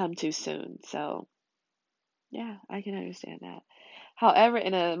come too soon. So yeah, I can understand that. However,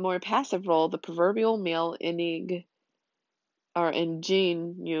 in a more passive role, the proverbial male inig or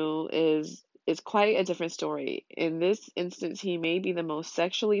ingenue is quite a different story. In this instance, he may be the most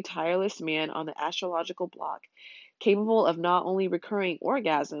sexually tireless man on the astrological block, capable of not only recurring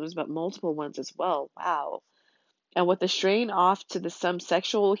orgasms but multiple ones as well. Wow. And with the strain off to some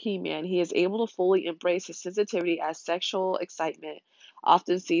sexual He-Man, he is able to fully embrace his sensitivity as sexual excitement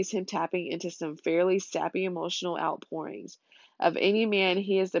often sees him tapping into some fairly sappy emotional outpourings. Of any man,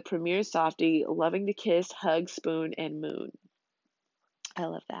 he is the premier softy, loving to kiss, hug, spoon, and moon. I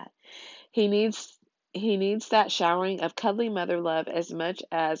love that. He needs he needs that showering of cuddly mother love as much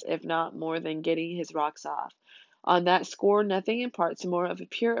as, if not more than, getting his rocks off. On that score, nothing imparts more of a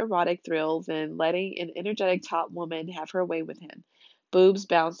pure erotic thrill than letting an energetic top woman have her way with him, boobs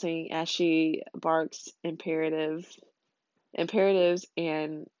bouncing as she barks imperatives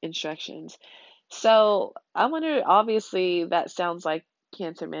and instructions. So I wonder, obviously, that sounds like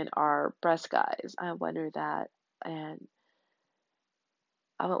Cancer men are breast guys. I wonder that, and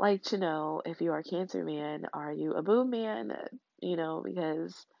I would like to know, if you are a Cancer man, are you a boob man?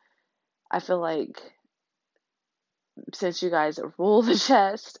 Because I feel like since you guys rule the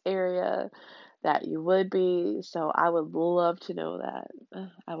chest area, that you would be. So I would love to know that.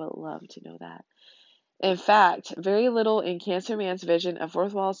 I would love to know that. In fact, very little in Cancer Man's vision of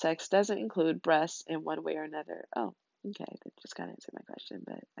worthwhile sex doesn't include breasts in one way or another. Oh, okay. That just kind of answered my question,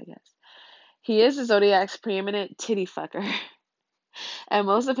 but I guess. He is the zodiac's preeminent titty fucker, and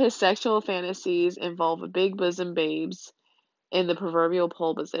most of his sexual fantasies involve big bosom babes in the proverbial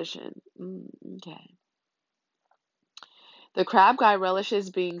pole position. Okay. The crab guy relishes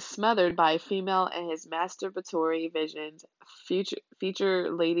being smothered by a female and his masturbatory visions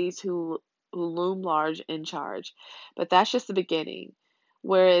feature ladies who loom large in charge. But that's just the beginning.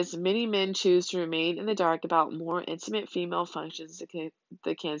 Whereas many men choose to remain in the dark about more intimate female functions,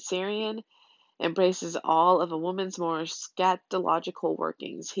 the Cancerian embraces all of a woman's more scatological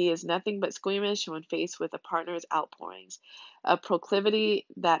workings. He is nothing but squeamish when faced with a partner's outpourings, a proclivity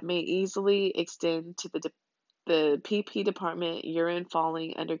that may easily extend to the PP department, urine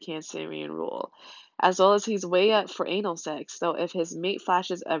falling under Cancerian rule. As well as he's way up for anal sex, though if his mate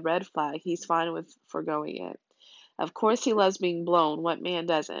flashes a red flag, he's fine with foregoing it. Of course, he loves being blown. What man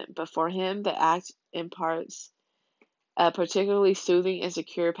doesn't? But for him, the act imparts a particularly soothing and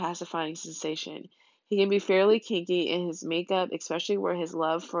secure pacifying sensation. He can be fairly kinky in his makeup, especially where his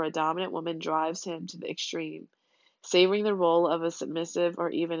love for a dominant woman drives him to the extreme, savoring the role of a submissive or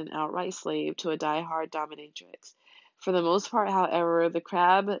even an outright slave to a die-hard dominatrix. For the most part, however, the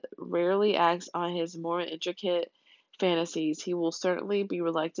crab rarely acts on his more intricate fantasies. He will certainly be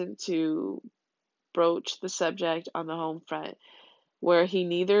reluctant to broach the subject on the home front, where he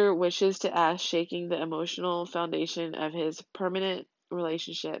neither wishes to ask, shaking the emotional foundation of his permanent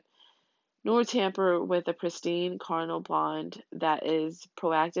relationship, nor tamper with a pristine carnal bond that is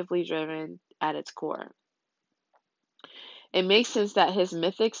proactively driven at its core. It makes sense that his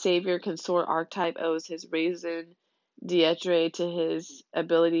mythic savior consort archetype owes his raison d'etre to his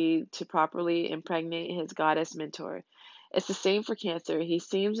ability to properly impregnate his goddess mentor. It's the same for Cancer. He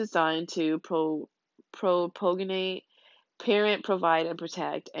seems designed to propagate, parent, provide, and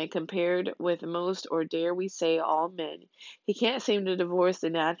protect, and compared with most, or dare we say all men, he can't seem to divorce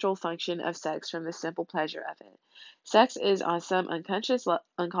the natural function of sex from the simple pleasure of it. Sex is, on some unconscious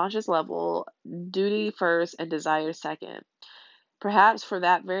level, duty first and desire second. Perhaps for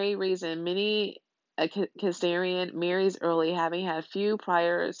that very reason, many a Caesarean marries early, having had few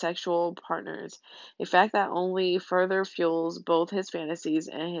prior sexual partners, a fact that only further fuels both his fantasies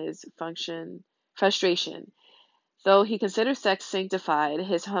and his frustration. Though he considers sex sanctified,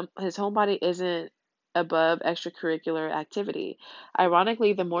 his homebody isn't above extracurricular activity.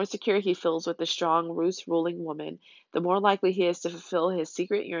 Ironically, the more secure he feels with the strong, roost-ruling woman, the more likely he is to fulfill his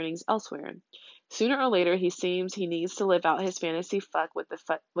secret yearnings elsewhere. Sooner or later, he seems he needs to live out his fantasy fuck with the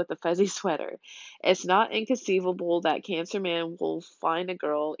fuzzy sweater. It's not inconceivable that Cancer Man will find a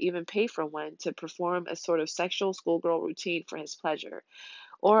girl, even pay for one, to perform a sort of sexual schoolgirl routine for his pleasure.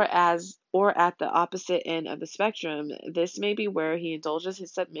 Or at the opposite end of the spectrum, this may be where he indulges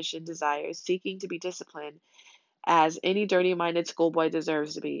his submission desires, seeking to be disciplined, as any dirty-minded schoolboy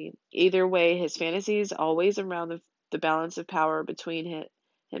deserves to be. Either way, his fantasies always around the balance of power between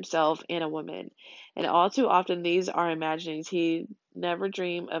himself and a woman, and all too often these are imaginings he never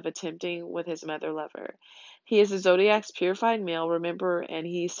dreamed of attempting with his mother lover. He is the zodiac's purified male, remember, and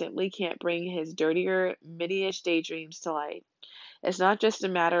he simply can't bring his dirtier, middish daydreams to light. It's not just a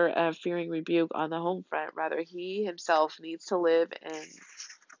matter of fearing rebuke on the home front, rather, he himself needs to live in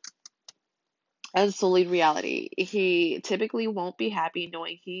unsullied reality. He typically won't be happy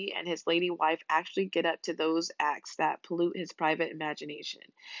knowing he and his lady wife actually get up to those acts that pollute his private imagination.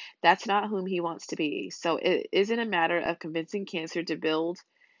 That's not whom he wants to be. So it isn't a matter of convincing Cancer to build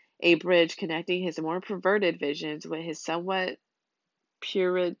a bridge connecting his more perverted visions with his somewhat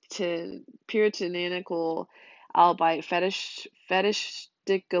puritanical, albeit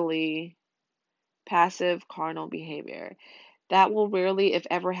fetishistically passive carnal behavior. That will rarely, if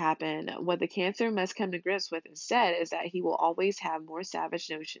ever, happen. What the Cancer must come to grips with instead is that he will always have more savage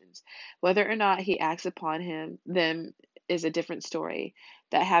notions. Whether or not he acts upon them is a different story,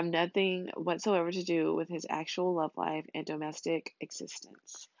 that have nothing whatsoever to do with his actual love life and domestic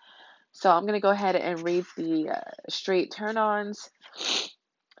existence. So I'm going to go ahead and read the straight turn-ons.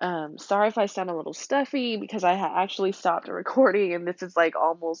 Sorry if I sound a little stuffy because I actually stopped recording and this is like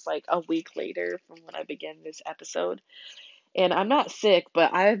almost like a week later from when I began this episode. And I'm not sick,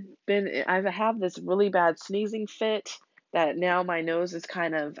 but I have this really bad sneezing fit that now my nose is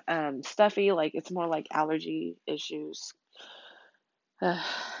kind of stuffy, like it's more like allergy issues.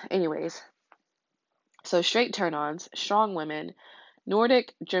 Anyways, so straight turn-ons, strong women,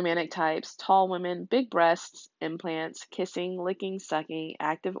 Nordic, Germanic types, tall women, big breasts, implants, kissing, licking, sucking,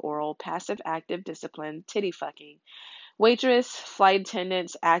 active oral, passive active discipline, titty fucking, waitress, flight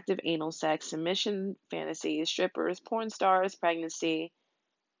attendants, active anal sex, submission fantasies, strippers, porn stars, pregnancy.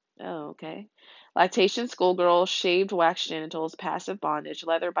 Oh, okay. Lactation schoolgirl, shaved wax genitals, passive bondage,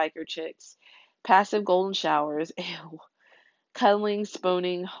 leather biker chicks, passive golden showers, ew, cuddling,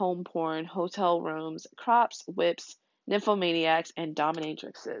 spooning, home porn, hotel rooms, crops, whips, nymphomaniacs, and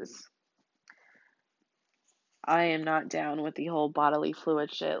dominatrixes. I am not down with the whole bodily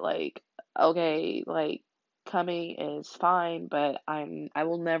fluid shit. Like, okay, like coming is fine, but I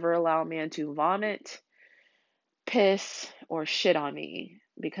will never allow a man to vomit, piss, or shit on me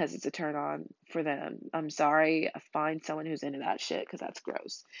because it's a turn on for them. I'm sorry. Find someone who's into that shit because that's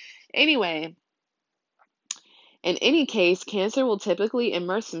gross. Anyway, in any case, Cancer will typically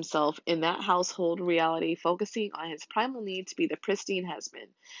immerse himself in that household reality, focusing on his primal need to be the pristine husband,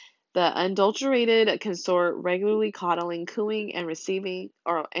 the unadulterated consort, regularly coddling, cooing,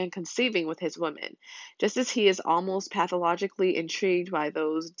 and conceiving with his women, just as he is almost pathologically intrigued by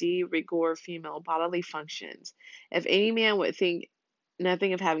those de rigueur female bodily functions. If any man would think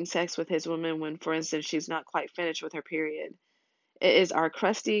nothing of having sex with his woman when, for instance, she's not quite finished with her period, It is our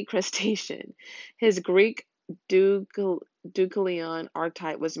crusty crustacean. His Greek Deucalion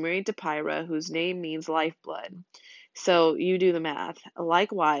archetype was married to Pyra, whose name means lifeblood. So you do the math.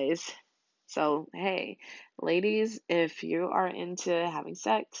 Likewise, so hey, ladies, if you are into having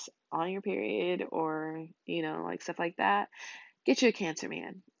sex on your period or, like stuff like that, get you a Cancer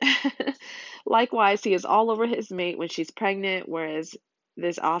man. Likewise, he is all over his mate when she's pregnant, whereas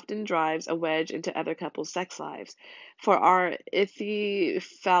this often drives a wedge into other couples' sex lives. For our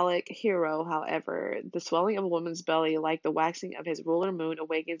ichthyophallic hero, however, the swelling of a woman's belly, like the waxing of his ruler moon,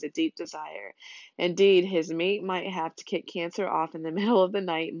 awakens a deep desire. Indeed, his mate might have to kick Cancer off in the middle of the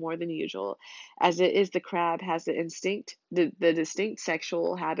night more than usual, as it is the crab has the distinct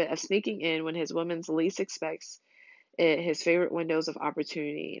sexual habit of sneaking in when his woman's least expects it his favorite windows of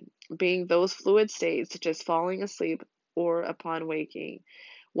opportunity, being those fluid states such as falling asleep or upon waking.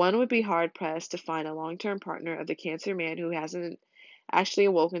 One would be hard pressed to find a long term partner of the Cancer man who hasn't actually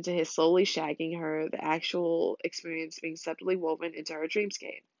awoken to his slowly shagging her, the actual experience being subtly woven into her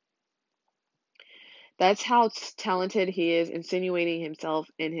dreamscape. That's how talented he is, insinuating himself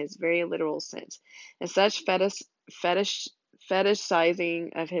in his very literal sense. And such fetish,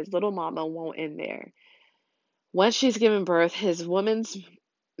 fetishizing of his little mama won't end there. Once she's given birth, his woman's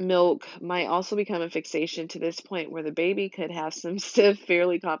milk might also become a fixation to this point where the baby could have some stiff,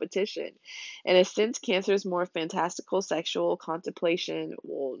 fairly competition. In a sense, Cancer's more fantastical sexual contemplation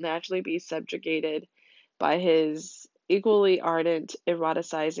will naturally be subjugated by his equally ardent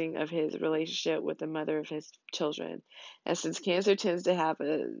eroticizing of his relationship with the mother of his children. And since Cancer tends to have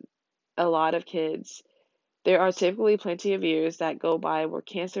a lot of kids, there are typically plenty of years that go by where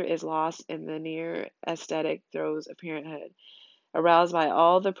Cancer is lost in the near aesthetic throes of parenthood, aroused by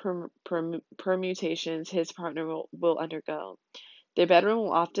all the permutations his partner will undergo. Their bedroom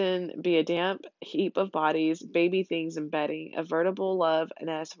will often be a damp heap of bodies, baby things, and bedding, a veritable love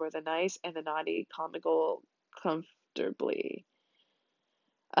nest where the nice and the naughty commingle comfortably.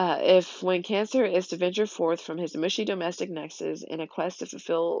 If when Cancer is to venture forth from his mushy domestic nexus in a quest to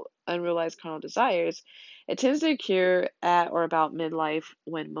fulfill unrealized carnal desires, it tends to occur at or about midlife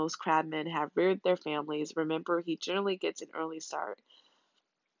when most crabmen have reared their families. Remember, he generally gets an early start.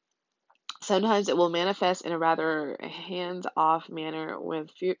 Sometimes it will manifest in a rather hands-off manner with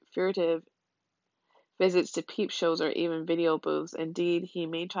furtive visits to peep shows or even video booths. Indeed, he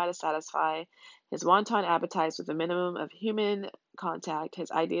may try to satisfy his wanton appetites with a minimum of human contact.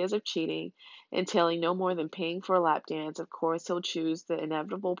 His ideas of cheating, entailing no more than paying for a lap dance, of course, he'll choose the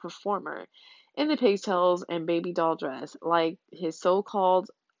inevitable performer in the pigtails and baby doll dress, like his so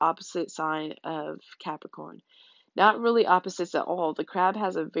called opposite sign of Capricorn. Not really opposites at all. The crab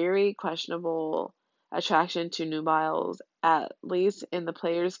has a very questionable attraction to nubiles. At least in the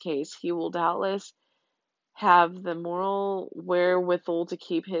player's case, he will doubtless have the moral wherewithal to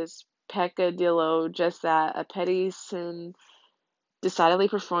keep his peccadillo just that, a petty sin, decidedly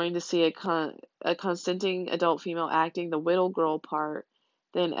preferring to see a consenting adult female acting the widow girl part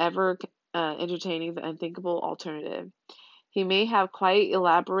than ever entertaining the unthinkable alternative. He may have quite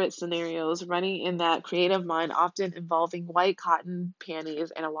elaborate scenarios running in that creative mind, often involving white cotton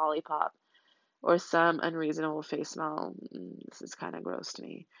panties and a lollipop, or some unreasonable face smile. This is kind of gross to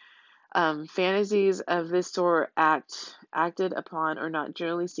me. Fantasies of this sort acted upon or not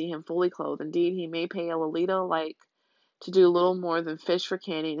generally see him fully clothed. Indeed, he may pay a Lolita like to do little more than fish for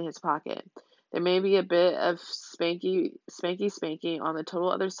candy in his pocket. There may be a bit of spanky on the total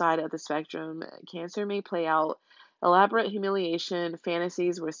other side of the spectrum. Cancer may play out elaborate humiliation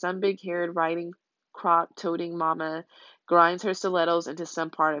fantasies where some big-haired riding crop-toting mama grinds her stilettos into some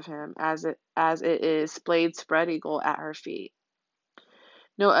part of him, as it is splayed spread eagle at her feet.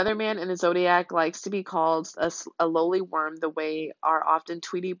 No other man in the zodiac likes to be called a lowly worm the way our often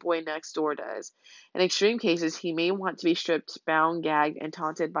Tweety boy next door does. In extreme cases, he may want to be stripped, bound, gagged, and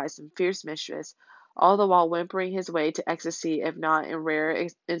taunted by some fierce mistress, all the while whimpering his way to ecstasy, if not in rare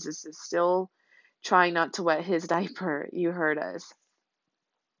instances, still trying not to wet his diaper. You heard us.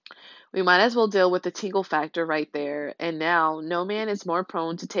 We might as well deal with the tingle factor right there. And now, no man is more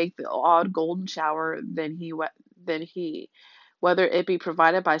prone to take the odd golden shower than he, whether it be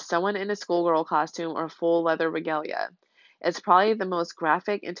provided by someone in a schoolgirl costume or full leather regalia. It's probably the most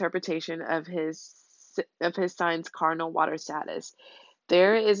graphic interpretation of his sign's cardinal water status.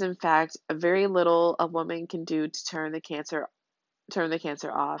 There is, in fact, very little a woman can do to turn the cancer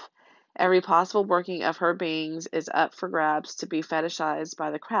off. Every possible working of her beings is up for grabs to be fetishized by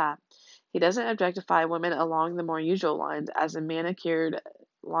the crab. He doesn't objectify women along the more usual lines, as a manicured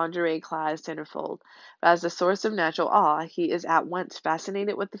lingerie-clad centerfold. But as the source of natural awe, he is at once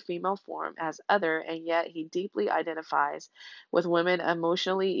fascinated with the female form as other, and yet he deeply identifies with women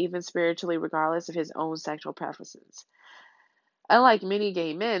emotionally, even spiritually, regardless of his own sexual preferences. Unlike many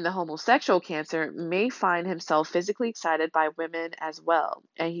gay men, the homosexual Cancer may find himself physically excited by women as well,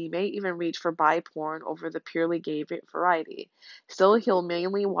 and he may even reach for bi porn over the purely gay variety. Still, he'll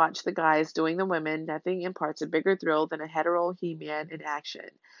mainly watch the guys doing the women. Nothing imparts a bigger thrill than a hetero he-man in action.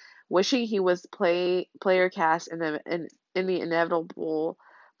 Wishing he was player cast in the inevitable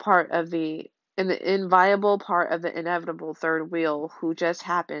part of the in the inviolable part of the inevitable third wheel, who just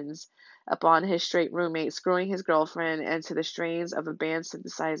happens upon his straight roommate screwing his girlfriend, and to the strains of a band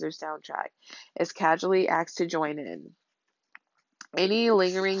synthesizer soundtrack, is casually asked to join in. Any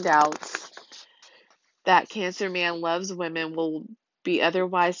lingering doubts that Cancer Man loves women will be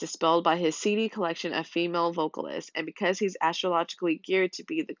otherwise dispelled by his CD collection of female vocalists, and because he's astrologically geared to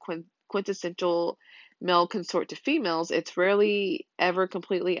be the quintessential male consort to females, it's rarely ever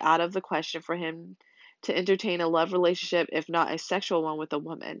completely out of the question for him to entertain a love relationship, if not a sexual one, with a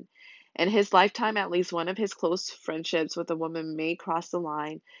woman. In his lifetime, at least one of his close friendships with a woman may cross the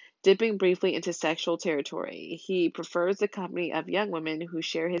line, dipping briefly into sexual territory. He prefers the company of young women who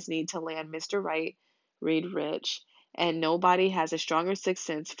share his need to land Mr. Right, Reed Rich, and nobody has a stronger sixth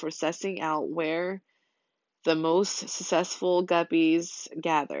sense for sussing out where the most successful guppies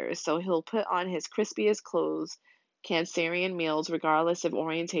gather. So he'll put on his crispiest clothes, Cancerian males, regardless of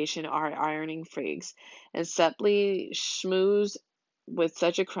orientation, are ironing freaks, and subtly schmooze with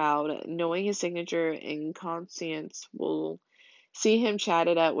such a crowd, knowing his signature inconscience will see him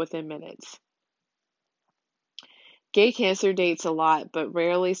chatted up within minutes. Gay Cancer dates a lot, but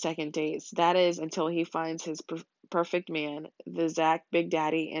rarely second dates. That is, until he finds his perfect man, the Zach Big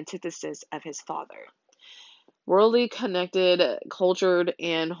Daddy antithesis of his father. Worldly connected, cultured,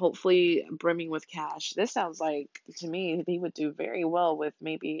 and hopefully brimming with cash. This sounds like, to me, he would do very well with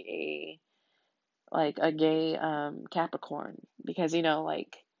maybe a gay Capricorn, because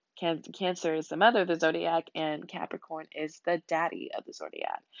like Cancer is the mother of the zodiac and Capricorn is the daddy of the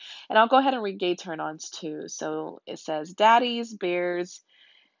zodiac. And I'll go ahead and read gay turn-ons too. So it says daddies, bears,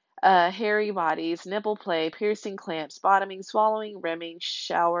 hairy bodies, nipple play, piercing clamps, bottoming, swallowing, rimming,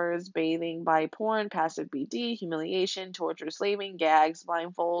 showers, bathing, by porn, passive BD, humiliation, torture, slaving, gags,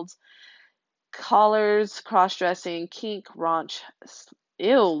 blindfolds, collars, cross-dressing, kink, raunch,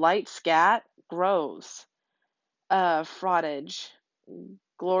 ew, light scat, gross, frottage,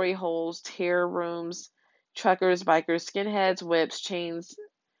 glory holes, tear rooms, truckers, bikers, skinheads, whips, chains,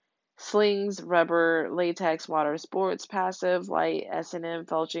 slings, rubber, latex, water sports, passive, light, S&M,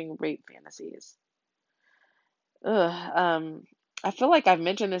 felching, rape fantasies. Ugh, I feel like I've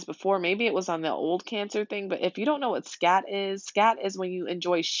mentioned this before. Maybe it was on the old Cancer thing, but if you don't know what scat is when you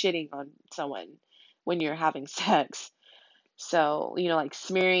enjoy shitting on someone when you're having sex. So, like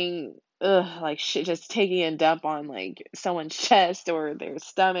smearing, like shit, just taking a dump on like someone's chest or their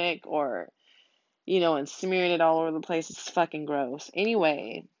stomach, or, and smearing it all over the place. It's fucking gross.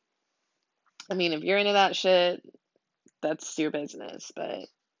 Anyway, I mean, if you're into that shit, that's your business, but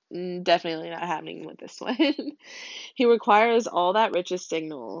definitely not happening with this one. He requires all that richest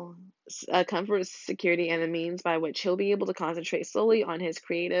signal, comfort, security, and the means by which he'll be able to concentrate solely on his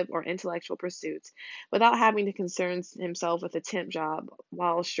creative or intellectual pursuits without having to concern himself with a temp job,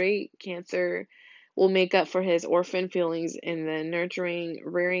 while straight Cancer will make up for his orphan feelings in the nurturing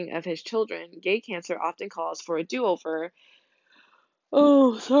rearing of his children. Gay Cancer often calls for a do-over.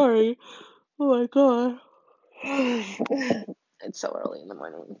 Oh, sorry. Oh my God. It's so early in the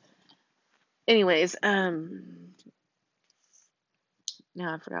morning. Anyways, now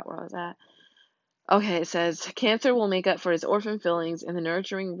I forgot where I was at. Okay, it says Cancer will make up for his orphan feelings in the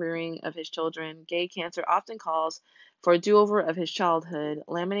nurturing rearing of his children. Gay Cancer often calls for a do-over of his childhood,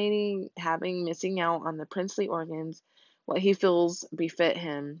 laminating having missing out on the princely organs, what he feels befit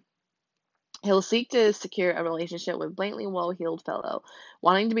him. He'll seek to secure a relationship with blatantly well-heeled fellow,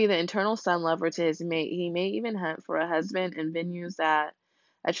 wanting to be the eternal son lover to his mate. He may even hunt for a husband in venues that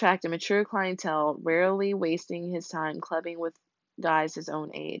attract a mature clientele, rarely wasting his time clubbing with guys his own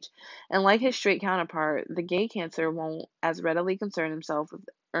age. And like his straight counterpart, the gay Cancer won't as readily concern himself with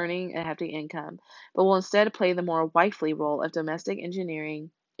earning a hefty income, but will instead play the more wifely role of domestic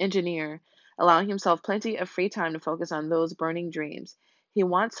engineer, allowing himself plenty of free time to focus on those burning dreams. He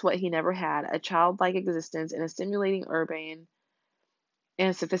wants what he never had, a childlike existence in a stimulating urban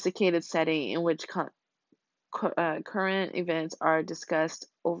and sophisticated setting in which current events are discussed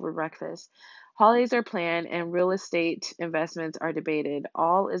over breakfast. Holidays are planned and real estate investments are debated.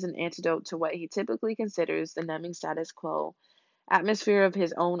 All is an antidote to what he typically considers the numbing status quo atmosphere of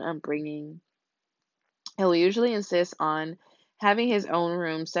his own upbringing. He'll usually insist on having his own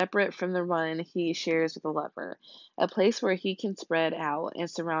room separate from the one he shares with a lover, a place where he can spread out and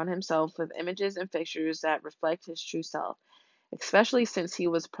surround himself with images and fixtures that reflect his true self, especially since he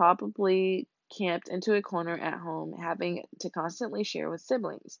was probably camped into a corner at home, having to constantly share with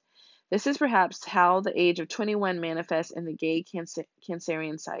siblings. This is perhaps how the age of 21 manifests in the gay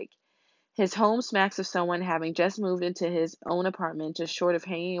Cancerian psyche. His home smacks of someone having just moved into his own apartment, just short of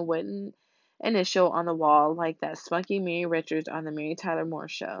hanging a wooden initial on the wall like that spunky Mary Richards on the Mary Tyler Moore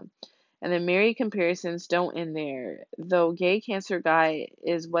show. And the Mary comparisons don't end there. Though gay Cancer guy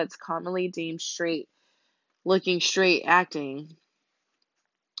is what's commonly deemed straight, looking straight acting,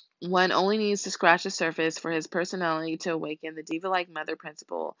 one only needs to scratch the surface for his personality to awaken the diva-like mother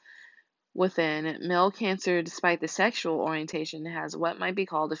principle within. Male Cancer, despite the sexual orientation, has what might be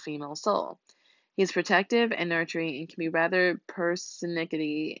called a female soul. He's protective and nurturing and can be rather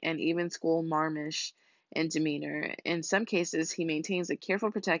persnickety and even schoolmarmish in demeanor. In some cases, he maintains a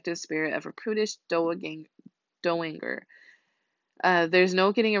careful protective spirit of a prudish dowager. There's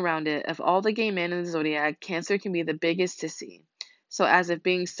no getting around it. Of all the gay men in the zodiac, Cancer can be the biggest sissy. So, as if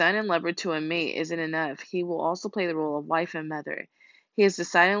being son and lover to a mate isn't enough, he will also play the role of wife and mother. He is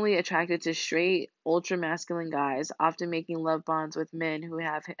decidedly attracted to straight, ultra masculine guys, often making love bonds with men who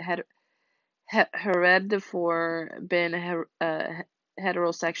have heretofore been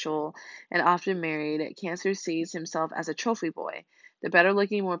heterosexual and often married. Cancer sees himself as a trophy boy, the better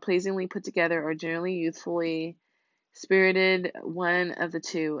looking, more pleasingly put together, or generally youthfully spirited one of the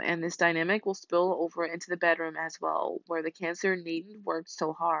two, and this dynamic will spill over into the bedroom as well, where the Cancer needn't work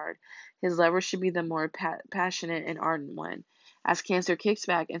so hard. His lover should be the more passionate and ardent one, as Cancer kicks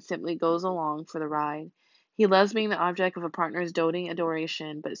back and simply goes along for the ride. He loves being the object of a partner's doting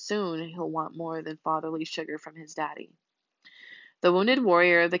adoration, but soon he'll want more than fatherly sugar from his daddy. The wounded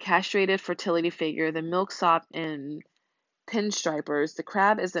warrior, the castrated fertility figure, the milksop in pinstripers, the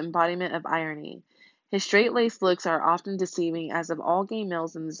crab is the embodiment of irony. His straight-laced looks are often deceiving, as of all gay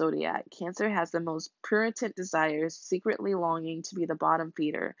males in the zodiac, Cancer has the most prurient desires, secretly longing to be the bottom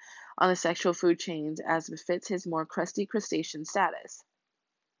feeder on the sexual food chains, as befits his more crusty crustacean status.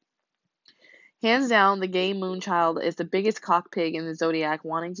 Hands down, the gay moonchild is the biggest cockpig in the zodiac,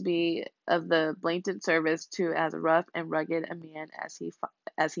 wanting to be of the blatant service to as rough and rugged a man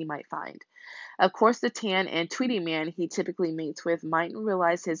as he might find. Of course, the tan and tweety man he typically mates with mightn't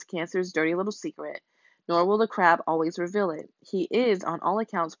realize his Cancer's dirty little secret, nor will the crab always reveal it. He is, on all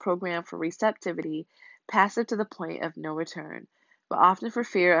accounts, programmed for receptivity, passive to the point of no return, but often for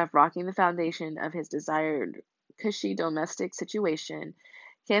fear of rocking the foundation of his desired cushy domestic situation,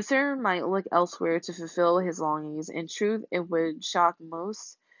 Cancer might look elsewhere to fulfill his longings. In truth, it would shock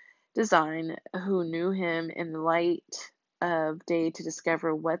most design who knew him in the light of day to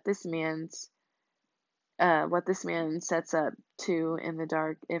discover what this man sets up to in the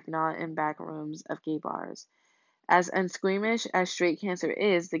dark, if not in back rooms of gay bars. As unsqueamish as straight Cancer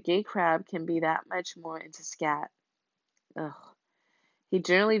is, the gay crab can be that much more into scat. Ugh. He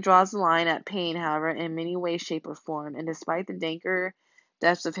generally draws the line at pain, however, in many ways, shape, or form, and despite the danker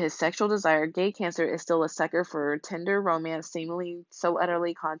depths of his sexual desire, gay Cancer is still a sucker for tender romance, seemingly so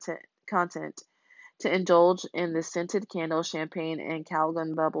utterly content to indulge in the scented candle, champagne, and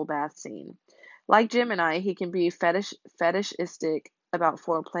Calgon bubble bath scene. Like Gemini, he can be fetishistic about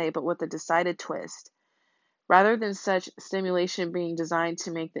foreplay, but with a decided twist. Rather than such stimulation being designed to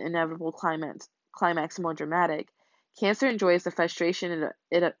make the inevitable climax more dramatic, Cancer enjoys the frustration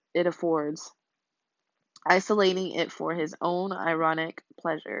it affords, isolating it for his own ironic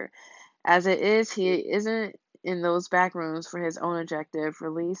pleasure. As it is, he isn't in those back rooms for his own objective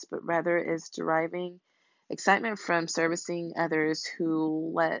release, but rather is deriving excitement from servicing others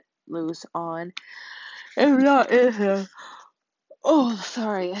who let loose on and not in him. Oh,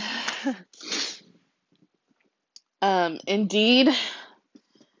 sorry. Indeed,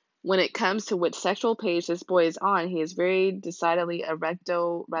 when it comes to which sexual page this boy is on, he is very decidedly a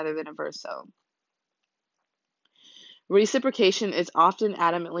recto rather than a verso. Reciprocation is often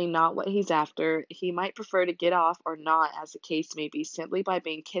adamantly not what he's after. He might prefer to get off or not, as the case may be, simply by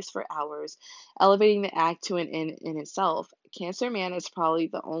being kissed for hours, elevating the act to an end in itself. Cancer Man is probably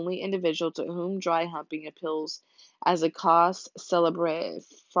the only individual to whom dry humping appeals as a cause celebre,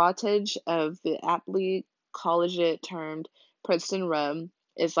 frottage of the aptly collegiate termed Princeton rub,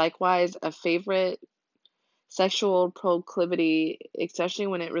 is likewise a favorite sexual proclivity, especially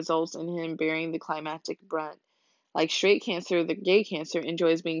when it results in him bearing the climactic brunt. Like straight Cancer, the gay Cancer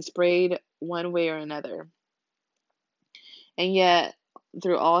enjoys being sprayed one way or another. And yet,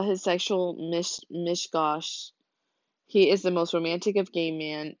 through all his sexual mishgosh, He is the most romantic of gay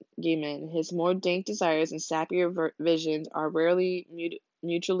men. His more dank desires and sappier visions are rarely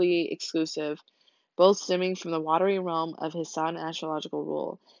mutually exclusive, both stemming from the watery realm of his sun astrological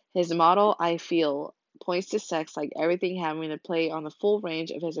rule. His motto, I feel, points to sex like everything having to play on the full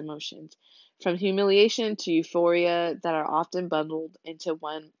range of his emotions, from humiliation to euphoria that are often bundled into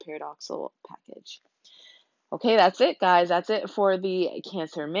one paradoxical package. Okay, that's it, guys. That's it for the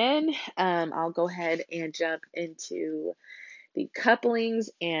Cancer men. I'll go ahead and jump into the couplings,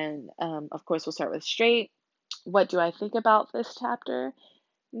 and of course, we'll start with straight. What do I think about this chapter?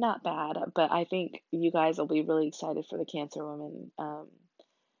 Not bad, but I think you guys will be really excited for the Cancer woman.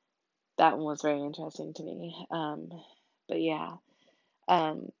 That one was very interesting to me. But yeah,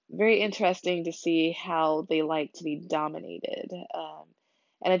 very interesting to see how they like to be dominated.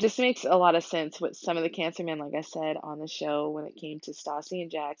 And it just makes a lot of sense with some of the Cancer men, like I said on the show, when it came to Stassi and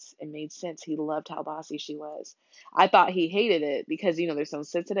Jax, it made sense. He loved how bossy she was. I thought he hated it because, they're so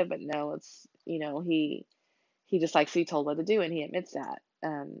sensitive, but no, it's, he just likes to be told what to do, and he admits that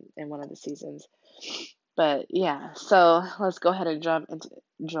in one of the seasons. But yeah, so let's go ahead and jump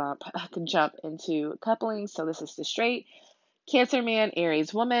jump into coupling. So this is the straight Cancer man,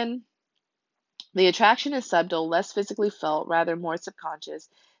 Aries woman. The attraction is subtle, less physically felt, rather more subconscious.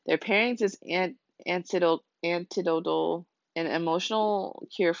 Their pairings is antidotal, an emotional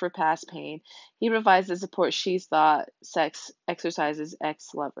cure for past pain. He provides the support she's thought sex exercises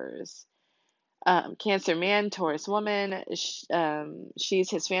ex-lovers. Cancer man, Taurus woman. She's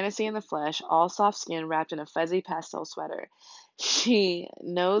his fantasy in the flesh, all soft skin wrapped in a fuzzy pastel sweater. She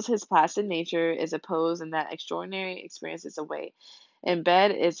knows his placid nature is a pose and that extraordinary experiences await. In bed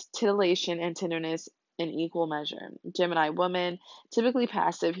is titillation and tenderness in equal measure. Gemini woman, typically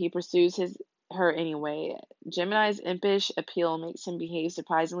passive, he pursues her anyway. Gemini's impish appeal makes him behave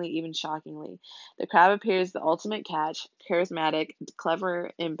surprisingly, even shockingly. The crab appears the ultimate catch, charismatic,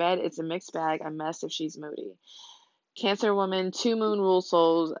 clever. In bed, it's a mixed bag, a mess if she's moody. Cancer woman, two moon rule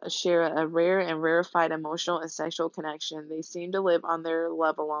souls share a rare and rarefied emotional and sexual connection. They seem to live on their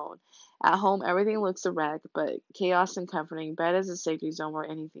love alone. At home, everything looks a wreck, but chaos and comforting. Bed is a safety zone where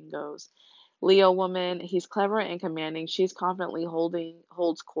anything goes. Leo woman, he's clever and commanding. She's confidently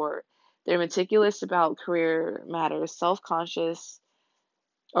holds court. They're meticulous about career matters, self-conscious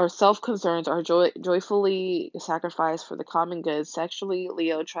or self-concerns are joyfully sacrificed for the common good. Sexually,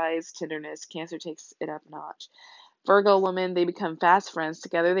 Leo tries tenderness. Cancer takes it up a notch. Virgo woman, they become fast friends.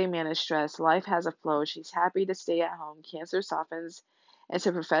 Together they manage stress. Life has a flow. She's happy to stay at home. Cancer softens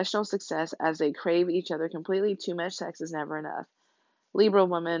into professional success as they crave each other completely. Too much sex is never enough. Libra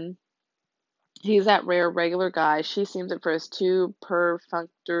woman, he's that rare regular guy. She seems at first too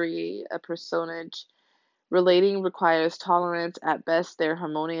perfunctory a personage. Relating requires tolerance. At best, they're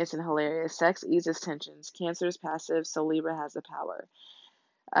harmonious and hilarious. Sex eases tensions. Cancer is passive, so Libra has the power.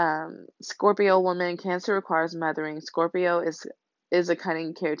 Scorpio woman, Cancer requires mothering. Scorpio is a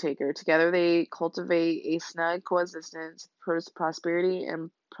cunning caretaker. Together they cultivate a snug coexistence. Prosperity and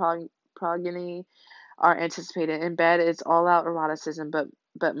progeny are anticipated. In bed, it's all out eroticism,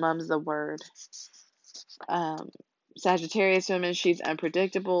 but mum's the word. Um, Sagittarius woman, she's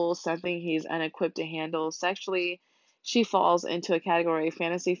unpredictable, something he's unequipped to handle. Sexually, she falls into a category of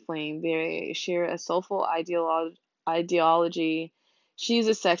fantasy flame. They share a soulful ideology. She's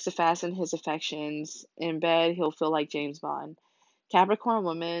a sex to fasten his affections. In bed, he'll feel like James Bond. Capricorn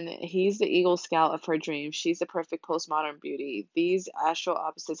woman, he's the Eagle Scout of her dreams. She's the perfect postmodern beauty. These astral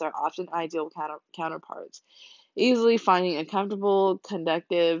opposites are often ideal counterparts. Easily finding a comfortable,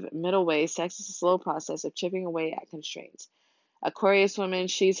 conductive middle way, sex is a slow process of chipping away at constraints. Aquarius woman,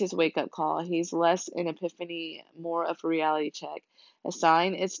 she's his wake up call. He's less an epiphany, more of a reality check. A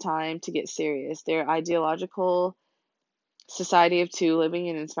sign it's time to get serious. Their ideological society of two, living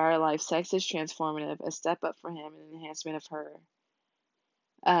an inspired life. Sex is transformative, a step up for him, and an enhancement of her.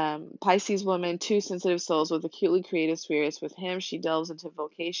 Pisces woman, two sensitive souls with acutely creative spirits. With him, she delves into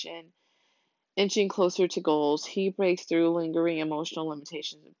vocation, inching closer to goals. He breaks through lingering emotional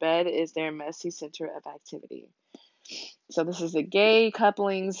limitations. Bed is their messy center of activity. So this is the gay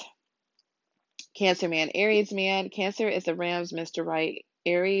couplings. Cancer man, Aries man. Cancer is the Ram's Mr. Right.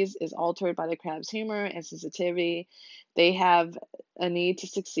 Aries is altered by the crab's humor and sensitivity. They have a need to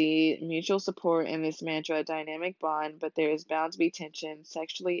succeed, mutual support in this mantra, dynamic bond, but there is bound to be tension.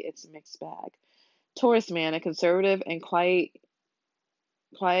 Sexually, it's a mixed bag. Taurus man, a conservative and quiet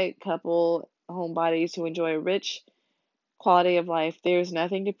couple, homebodies who enjoy a rich quality of life. There's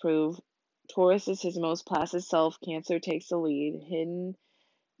nothing to prove. Taurus is his most placid self. Cancer takes the lead. Hidden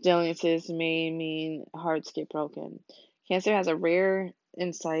dalliances may mean hearts get broken. Cancer has a rare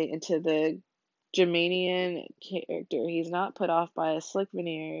insight into the Germanian character. He's not put off by a slick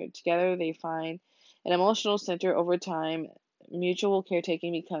veneer. Together they find an emotional center over time. Mutual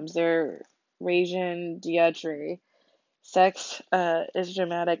caretaking becomes their raison d'etre. Sex is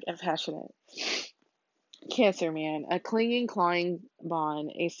dramatic and passionate. Cancer Man, a clinging, clawing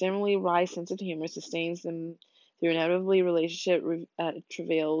bond, a similarly wry sense of humor sustains them through inevitably relationship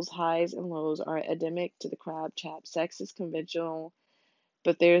travails, highs and lows are endemic to the crab chap. Sex is conventional,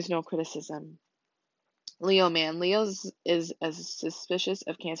 but there is no criticism. Leo Man, is as suspicious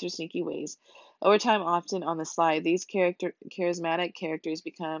of Cancer's sneaky ways. Over time, often on the slide, these charismatic characters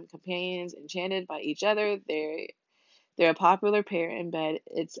become companions, enchanted by each other. They're a popular pair in bed.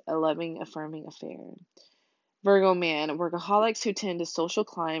 It's a loving, affirming affair. Virgo Man, workaholics who tend to social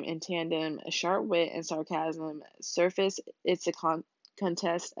climb in tandem, sharp wit and sarcasm surface. It's a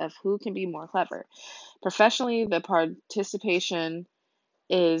contest of who can be more clever. Professionally, the participation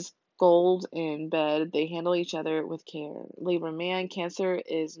is gold in bed. They handle each other with care. Libra Man, Cancer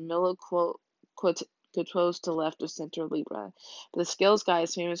is miliquotos to left of center Libra. But the skills guy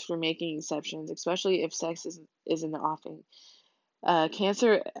is famous for making exceptions, especially if sex is in the offing.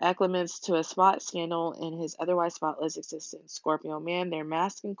 Cancer acclimates to a spot scandal in his otherwise spotless existence. Scorpio Man, they're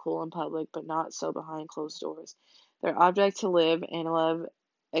masked and cool in public, but not so behind closed doors. Their object to live and love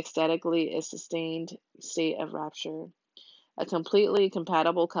ecstatically is sustained state of rapture. A completely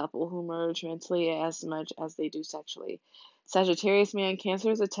compatible couple who merge mentally as much as they do sexually. Sagittarius Man,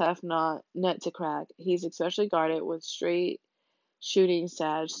 Cancer is a tough nut to crack. He's especially guarded with straight shooting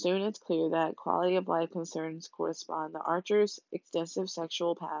Sag. Soon it's clear that quality of life concerns correspond. The Archer's extensive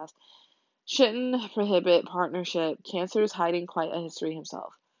sexual past shouldn't prohibit partnership. Cancer is hiding quite a history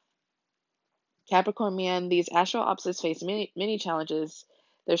himself. Capricorn Man, these astral opposites face many challenges.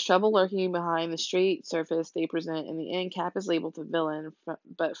 There's trouble lurking behind the straight surface they present. In the end, Cap is labeled the villain,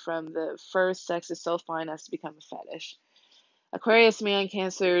 but from the first, sex is so fine as to become a fetish. Aquarius Man,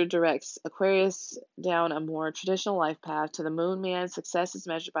 Cancer directs Aquarius down a more traditional life path. To the Moon Man, success is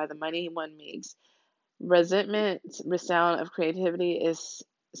measured by the money one makes. Resentment, resound of creativity is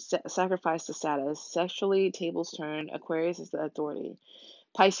sacrificed to status. Sexually, tables turn. Aquarius is the authority.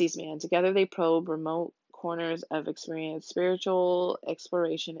 Pisces Man, together they probe remote corners of experience. Spiritual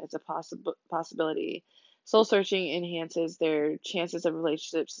exploration is a possibility. Soul searching enhances their chances of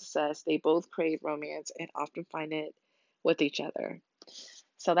relationship success. They both crave romance and often find it with each other.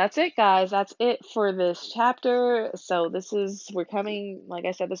 So that's it, guys. That's it for this chapter. So we're coming, like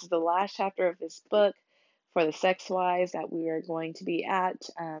I said, this is the last chapter of this book for the sex wise that we are going to be at.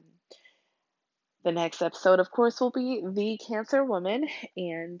 The next episode, of course, will be The Cancer Woman.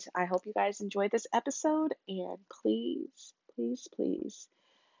 And I hope you guys enjoyed this episode. And please, please, please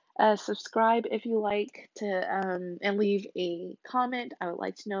subscribe if you like to, and leave a comment. I would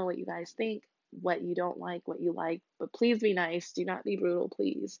like to know what you guys think, what you don't like, what you like. But please be nice. Do not be brutal,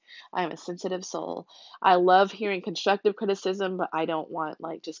 please. I am a sensitive soul. I love hearing constructive criticism, but I don't want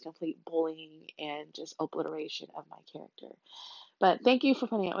like just complete bullying and just obliteration of my character. But thank you for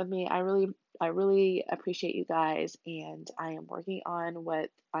putting it with me. I really appreciate you guys, and I am working on what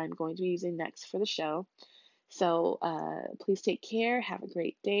I'm going to be using next for the show. So please take care. Have a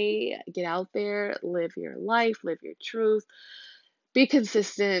great day. Get out there, live your life, live your truth. Be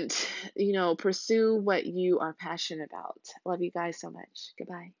consistent. Pursue what you are passionate about. Love you guys so much.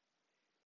 Goodbye.